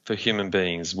rhythm for human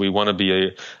beings. We want to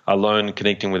be alone,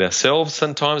 connecting with ourselves.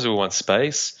 Sometimes we want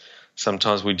space.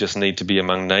 Sometimes we just need to be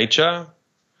among nature.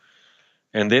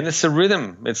 And then it's a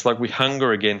rhythm. It's like we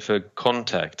hunger again for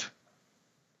contact.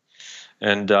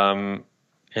 And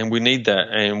we need that.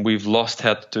 And we've lost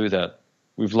how to do that.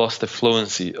 We've lost the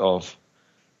fluency of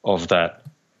that.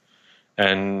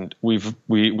 And we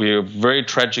are very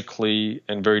tragically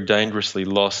and very dangerously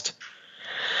lost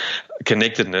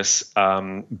connectedness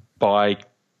by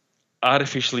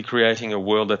artificially creating a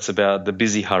world that's about the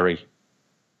busy hurry.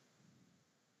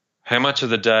 How much of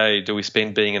the day do we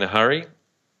spend being in a hurry,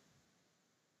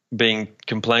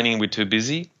 complaining we're too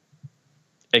busy,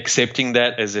 accepting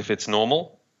that as if it's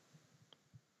normal,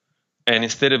 and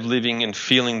instead of living and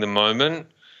feeling the moment,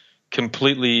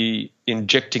 completely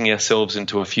injecting ourselves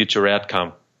into a future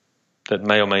outcome that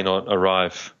may or may not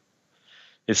arrive.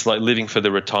 It's like living for the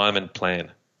retirement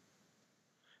plan.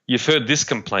 You've heard this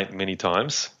complaint many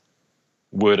times,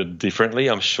 worded differently,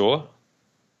 I'm sure.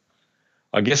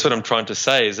 I guess what I'm trying to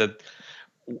say is that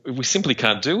we simply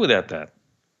can't do without that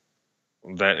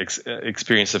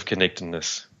experience of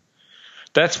connectedness.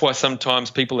 That's why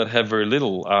sometimes people that have very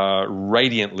little are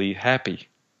radiantly happy.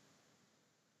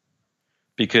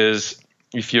 Because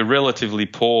if you're relatively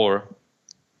poor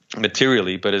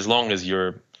materially, but as long as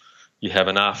you have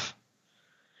enough,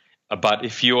 but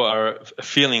if you are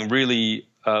feeling really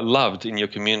loved in your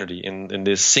community, and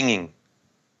there's singing,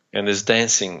 and there's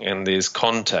dancing, and there's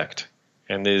contact,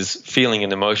 and there's feeling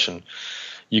and emotion,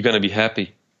 you're going to be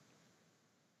happy.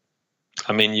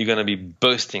 I mean, you're going to be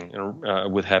bursting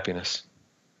with happiness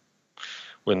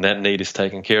when that need is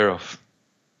taken care of.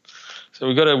 So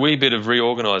we've got a wee bit of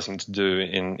reorganising to do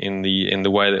in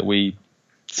the way that we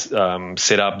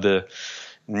set up the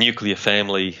nuclear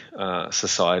family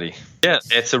society. Yeah,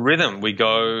 it's a rhythm. We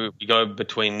go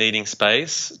between needing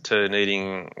space to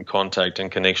needing contact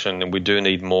and connection, and we do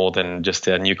need more than just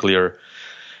our nuclear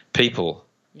people.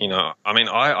 You know, I mean,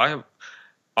 I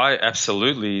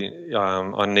absolutely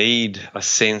I need a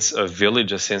sense of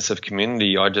village, a sense of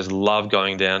community. I just love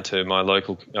going down to my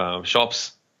local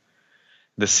shops.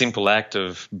 The simple act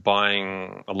of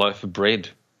buying a loaf of bread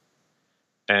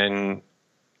and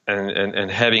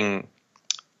having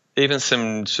even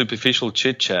some superficial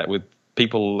chit chat with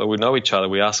people who know each other.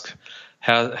 We ask,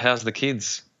 how's the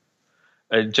kids?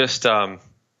 It just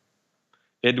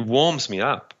it warms me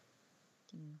up.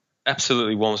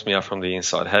 Absolutely warms me up from the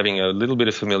inside, having a little bit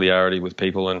of familiarity with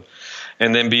people, and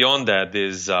then beyond that,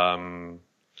 there's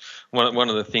one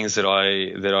of the things that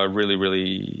I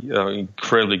really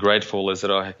incredibly grateful is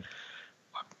that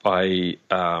I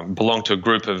belong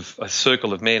to a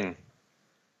circle of men,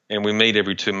 and we meet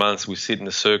every 2 months. We sit in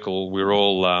a circle. We're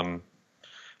all I'm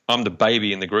the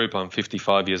baby in the group. I'm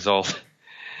 55 years old.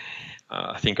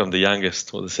 I think I'm the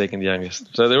youngest or the second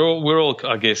youngest. So we're all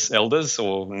I guess elders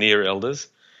or near elders.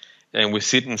 And we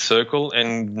sit in circle,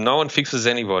 and no one fixes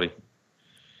anybody.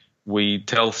 We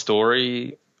tell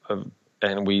story,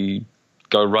 and we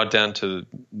go right down to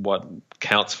what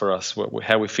counts for us,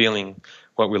 how we're feeling,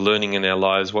 what we're learning in our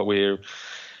lives, what we're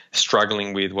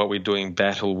struggling with, what we're doing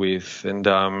battle with.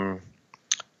 And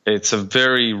it's a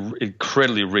very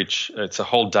incredibly rich, it's a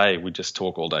whole day. We just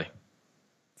talk all day.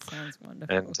 Sounds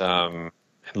wonderful. And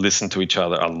listen to each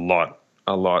other a lot.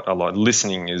 A lot.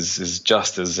 Listening is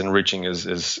just as enriching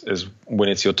as when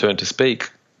it's your turn to speak.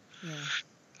 Yeah.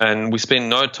 And we spend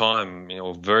no time,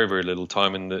 very, very little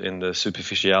time in the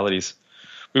superficialities.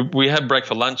 We have break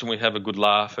for lunch and we have a good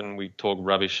laugh and we talk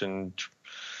rubbish and,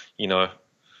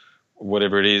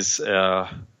 whatever it is,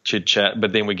 chit chat.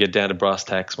 But then we get down to brass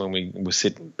tacks when we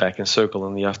sit back in circle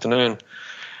in the afternoon.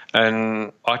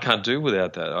 And I can't do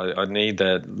without that. I need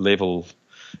that level.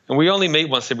 And we only meet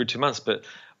once every 2 months, but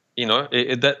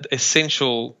that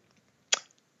essential,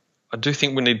 I do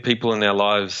think we need people in our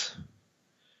lives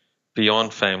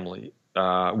beyond family,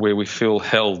 where we feel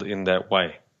held in that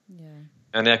way. Yeah.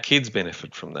 And our kids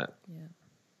benefit from that. Yeah.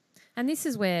 And this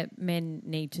is where men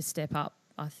need to step up,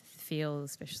 I feel,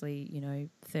 especially,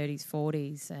 30s,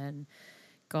 40s, and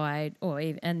guide,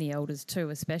 and the elders too,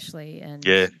 especially, and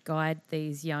guide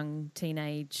these young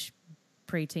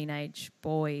pre-teenage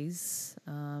boys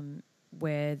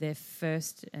where they're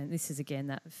first, and this is again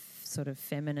that sort of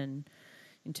feminine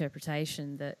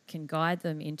interpretation that can guide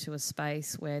them into a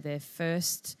space where their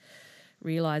first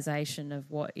realisation of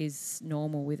what is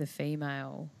normal with a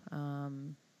female,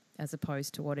 as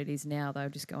opposed to what it is now. They'll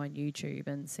just go on YouTube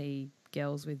and see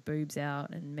girls with boobs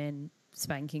out and men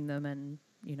spanking them, and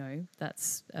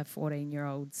that's a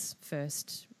 14-year-old's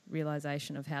first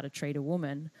realisation of how to treat a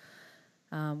woman.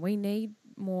 We need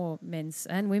more men's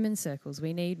and women's circles.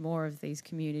 We need more of these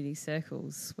community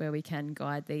circles where we can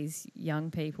guide these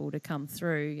young people to come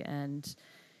through and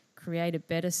create a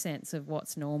better sense of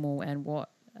what's normal and what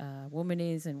a woman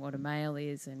is and what a male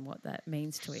is and what that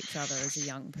means to each other as a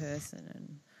young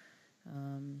person.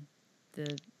 And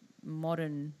the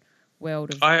modern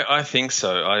world of... I think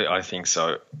so. I think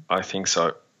so. I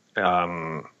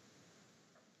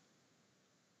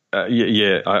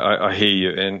hear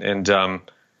you. And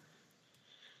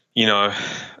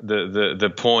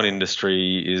the porn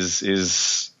industry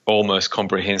is almost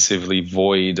comprehensively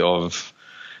void of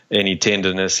any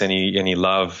tenderness, any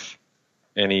love,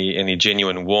 any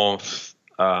genuine warmth.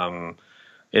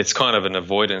 It's kind of an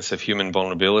avoidance of human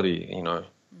vulnerability,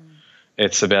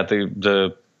 It's about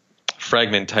the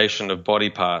fragmentation of body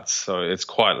parts. So it's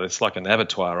like an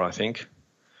abattoir, I think.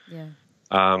 Yeah.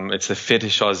 It's the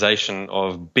fetishization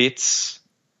of bits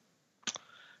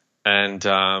and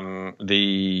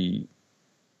the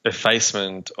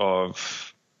effacement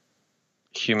of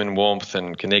human warmth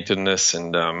and connectedness.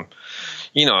 And,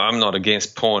 I'm not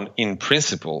against porn in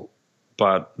principle,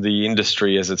 but the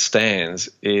industry as it stands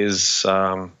is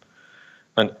an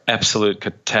absolute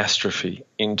catastrophe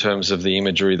in terms of the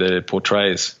imagery that it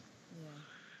portrays.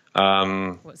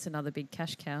 What's another big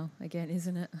cash cow again,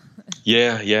 isn't it?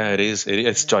 Yeah, it is.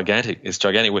 It's gigantic. It's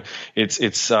gigantic.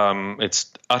 It's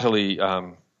utterly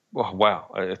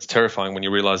wow. It's terrifying when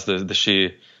you realise the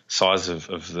sheer size of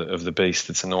the beast.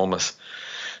 It's enormous.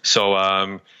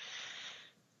 So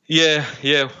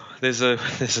there's a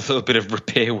little bit of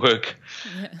repair work.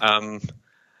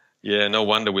 No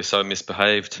wonder we're so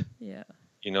misbehaved. Yeah.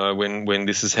 When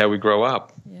this is how we grow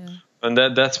up. Yeah. And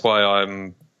that's why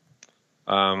I'm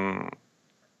I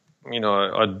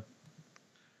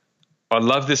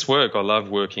love this work. I love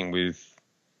working with,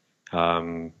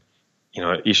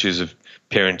 issues of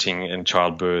parenting and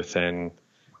childbirth and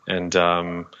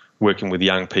working with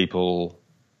young people.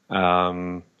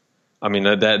 That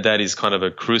is kind of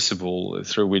a crucible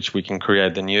through which we can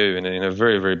create the new in a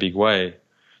very, very big way.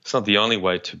 It's not the only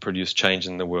way to produce change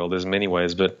in the world. There's many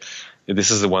ways, but this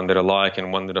is the one that I like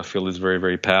and one that I feel is very,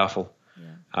 very powerful.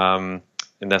 Yeah.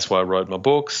 And that's why I wrote my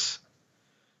books,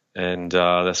 and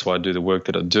that's why I do the work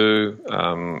that I do.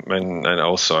 And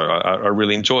also I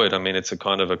really enjoy it. It's a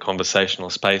kind of a conversational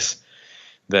space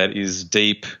that is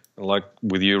deep, like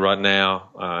with you right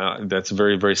now. That's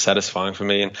very, very satisfying for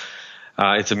me. And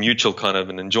it's a mutual kind of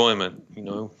an enjoyment,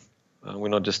 We're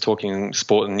not just talking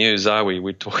sport and news, are we?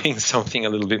 We're talking something a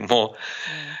little bit more,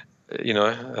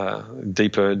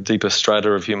 deeper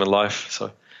strata of human life.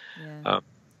 So,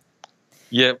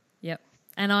 Yep.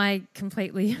 And I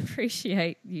completely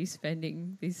appreciate you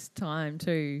spending this time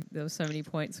too. There were so many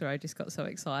points where I just got so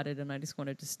excited and I just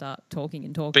wanted to start talking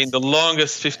and talking. Been the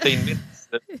longest 15 minutes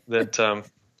that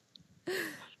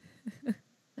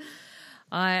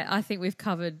I think we've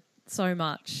covered so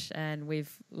much and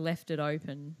we've left it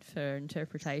open for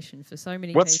interpretation for so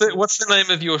many people. What's the name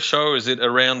of your show? Is it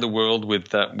Around the World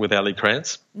with Ali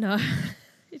Krantz? No,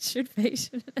 it should be.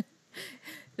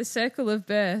 The Circle of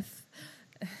Birth.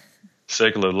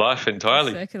 Circle of Life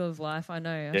entirely. Circle of Life. I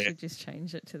know. I should just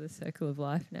change it to the Circle of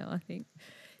Life now, I think.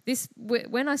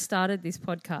 When I started this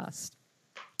podcast,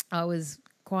 I was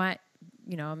quite,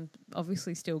 I'm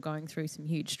obviously still going through some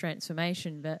huge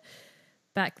transformation, but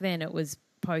back then it was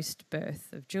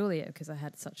post-birth of Julia because I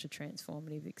had such a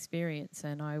transformative experience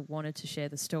and I wanted to share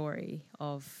the story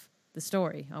of the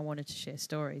story. I wanted to share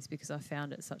stories because I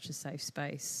found it such a safe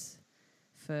space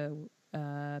for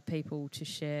people to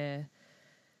share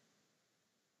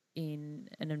in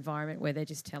an environment where they're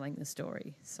just telling the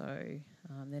story. So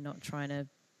they're not trying to,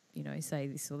 say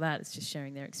this or that. It's just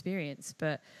sharing their experience.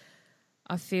 But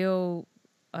I feel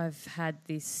I've had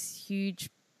this huge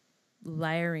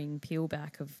layering peel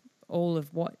back of all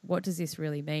of what does this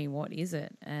really mean? What is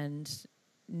it? And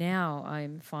now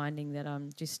I'm finding that I'm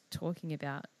just talking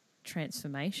about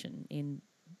transformation in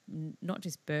not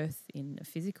just birth in a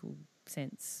physical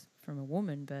sense from a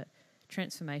woman, but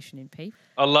transformation in people.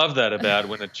 I love that about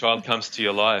when a child comes to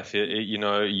your life.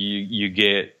 You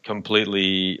get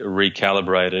completely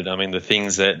recalibrated. I mean, the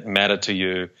things that matter to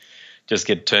you just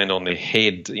get turned on their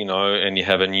head, and you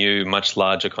have a new, much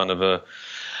larger kind of a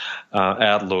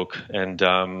outlook, and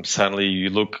suddenly you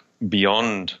look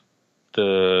beyond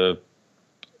the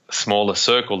smaller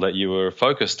circle that you were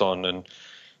focused on,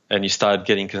 and you start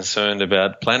getting concerned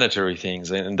about planetary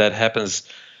things, and that happens.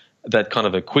 That kind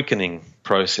of a quickening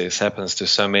process happens to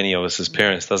so many of us as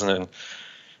parents, doesn't it?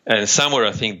 And somewhere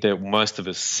I think that most of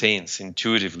us sense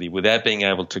intuitively, without being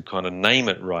able to kind of name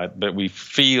it right, but we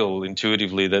feel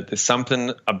intuitively that there's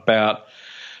something about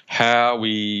how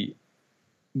we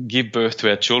give birth to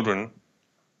our children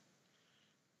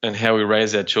and how we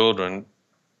raise our children.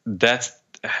 That's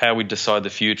how we decide the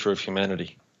future of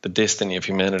humanity, the destiny of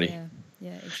humanity.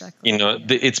 Yeah, exactly.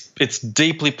 It's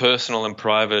deeply personal and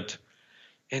private,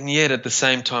 and yet at the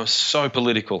same time so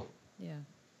political.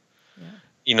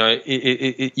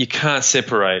 You can't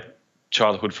separate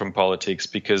childhood from politics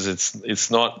because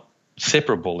it's not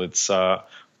separable. It's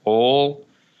all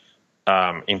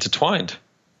intertwined.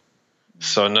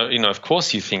 So of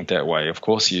course you think that way. Of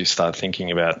course you start thinking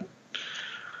about,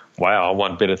 wow, I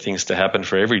want better things to happen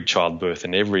for every childbirth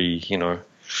and every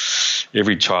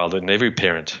child and every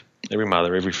parent, every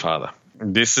mother, every father.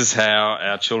 This is how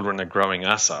our children are growing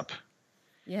us up.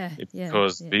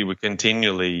 Because we were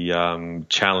continually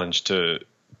challenged to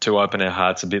open our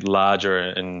hearts a bit larger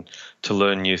and to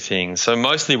learn new things. So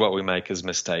mostly what we make is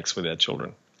mistakes with our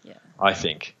children, I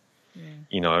think.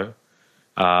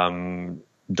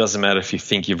 Doesn't matter if you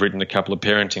think you've written a couple of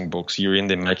parenting books, you're in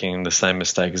there making the same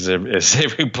mistake as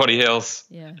everybody else.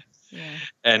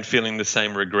 And feeling the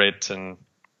same regret and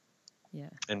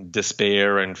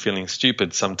despair and feeling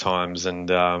stupid sometimes,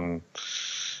 and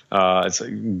it's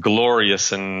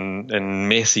glorious and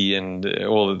messy and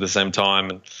all at the same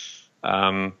time.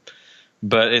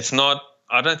 But it's not.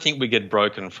 I don't think we get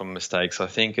broken from mistakes. I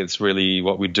think it's really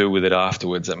what we do with it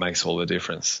afterwards that makes all the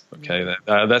difference. Okay,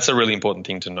 that's a really important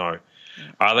thing to know.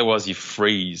 Otherwise, you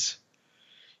freeze.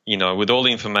 With all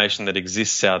the information that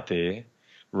exists out there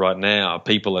right now,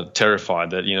 people are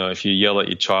terrified that if you yell at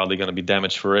your child, they're going to be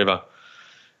damaged forever.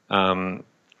 And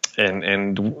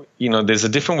there's a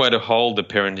different way to hold the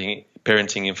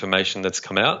parenting information that's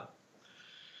come out,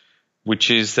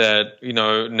 which is that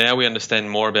now we understand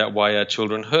more about why our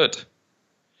children hurt.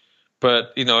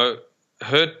 But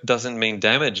hurt doesn't mean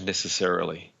damage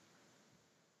necessarily.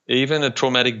 Even a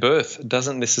traumatic birth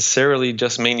doesn't necessarily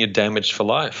just mean you're damaged for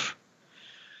life.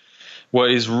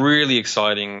 What is really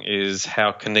exciting is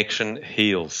how connection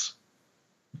heals,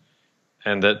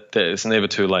 and that it's never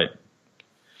too late.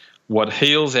 What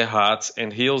heals our hearts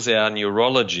and heals our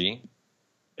neurology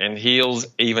and heals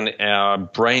even our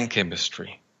brain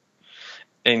chemistry,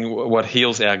 and what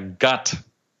heals our gut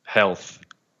health,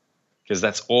 because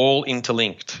that's all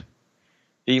interlinked,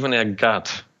 even our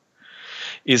gut,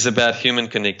 is about human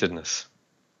connectedness,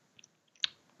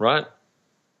 right?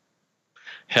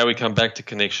 How we come back to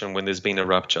connection when there's been a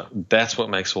rupture. That's what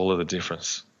makes all of the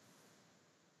difference.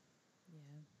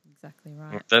 Exactly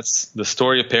right. That's the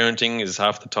story of parenting. Is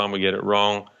half the time we get it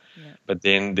wrong, but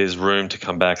then there's room to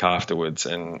come back afterwards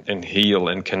and heal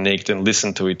and connect and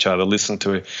listen to each other, listen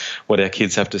to what our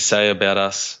kids have to say about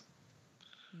us.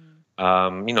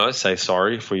 Say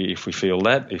sorry if we feel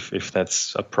that, if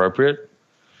that's appropriate,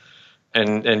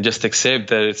 and just accept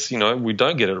that it's we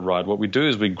don't get it right. What we do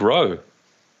is we grow.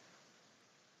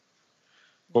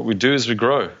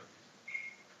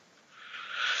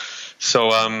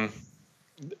 So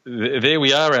there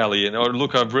we are, Ali. And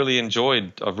look, I've really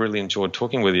enjoyed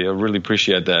talking with you. I really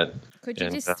appreciate that. Could you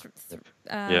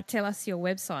tell us your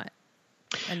website,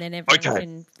 and then everyone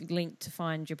can link to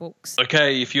find your books?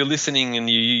 Okay, if you're listening and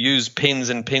you use pens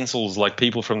and pencils like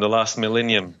people from the last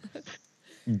millennium,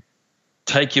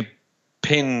 take your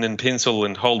pen and pencil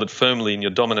and hold it firmly in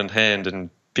your dominant hand and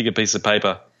pick a piece of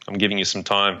paper. I'm giving you some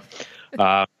time,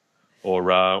 or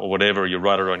whatever. You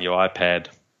write it on your iPad.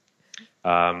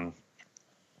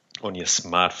 On your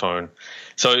smartphone.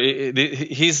 So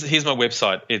here's my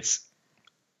website. It's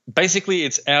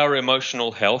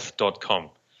ouremotionalhealth.com,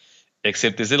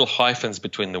 except there's little hyphens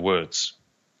between the words.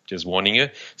 Just warning you.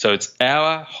 So it's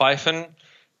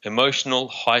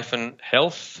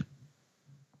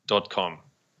our-emotional-health.com.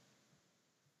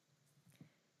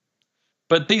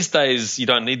 But these days you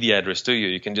don't need the address, do you?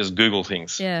 You can just Google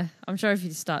things. Yeah, I'm sure if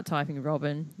you start typing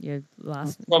Robin, your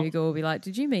last Google will be like,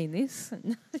 did you mean this?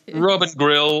 Robin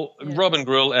Grill,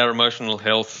 Our Emotional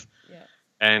Health. Yeah.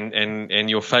 and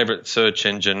your favorite search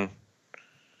engine.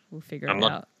 We'll figure it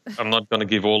out. I'm not going to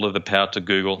give all of the power to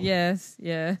Google. Yes,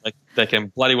 yeah. They can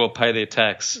bloody well pay their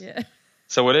tax. Yeah.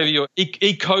 So whatever your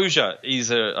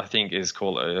Ecosia I think is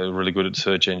called a really good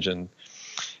search engine.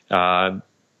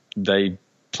 They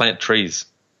plant trees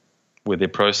with their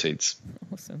proceeds.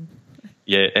 Awesome.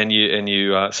 Yeah, and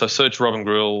you so search Robin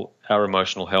Grill, Our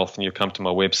Emotional Health, and you come to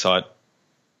my website.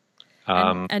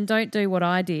 And don't do what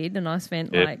I did, and I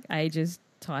spent like ages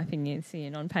typing this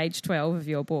in. On page 12 of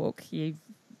your book, you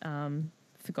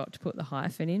forgot to put the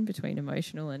hyphen in between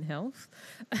emotional and health.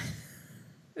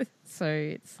 So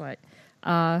it's like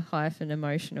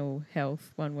r-emotionalhealth,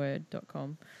 one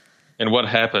word.com. And what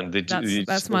happened?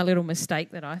 That's my little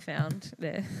mistake that I found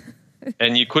there.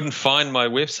 And you couldn't find my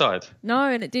website? No,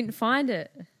 and it didn't find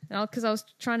it. Because I was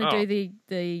trying to do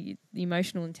the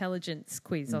emotional intelligence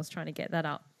quiz. I was trying to get that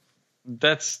up.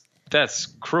 That's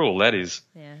cruel, that is.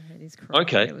 Yeah, it is cruel.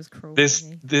 Okay. It was cruel.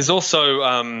 There's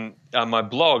also my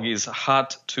blog is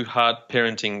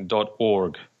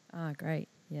hearttoheartparenting.org. Ah, great.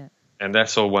 Yeah. And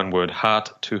that's all one word,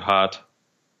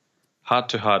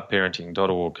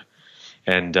 hearttoheartparenting.org.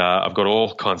 And I've got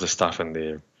all kinds of stuff in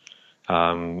there.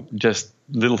 Just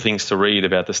little things to read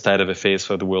about the state of affairs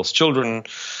for the world's children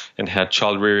and how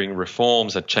child-rearing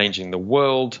reforms are changing the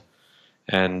world.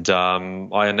 And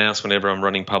I announce whenever I'm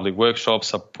running public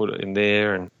workshops, I put it in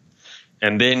there.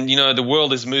 And then, the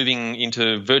world is moving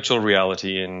into virtual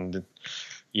reality and,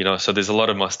 so there's a lot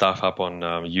of my stuff up on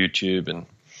YouTube and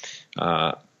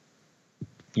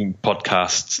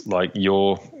podcasts like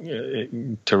your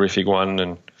terrific one.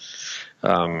 And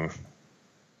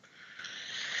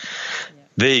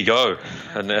there you go,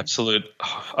 an absolute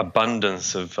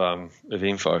abundance of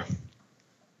info.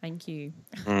 Thank you.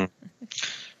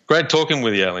 Great talking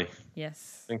with you, Ali.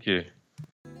 Yes. Thank you.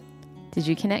 Did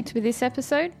you connect with this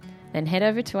episode? Then head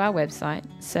over to our website,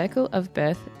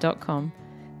 circleofbirth.com.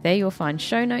 There you'll find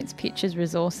show notes, pictures,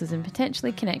 resources, and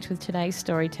potentially connect with today's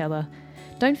storyteller.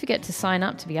 Don't forget to sign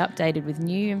up to be updated with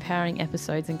new empowering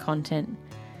episodes and content.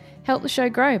 Help the show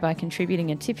grow by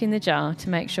contributing a tip in the jar to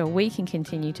make sure we can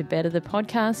continue to better the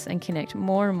podcast and connect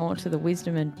more and more to the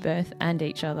wisdom of birth and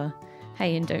each other.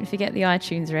 Hey, and don't forget the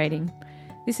iTunes rating.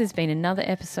 This has been another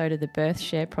episode of the Birth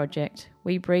Share Project.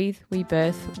 We breathe, we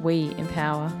birth, we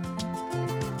empower.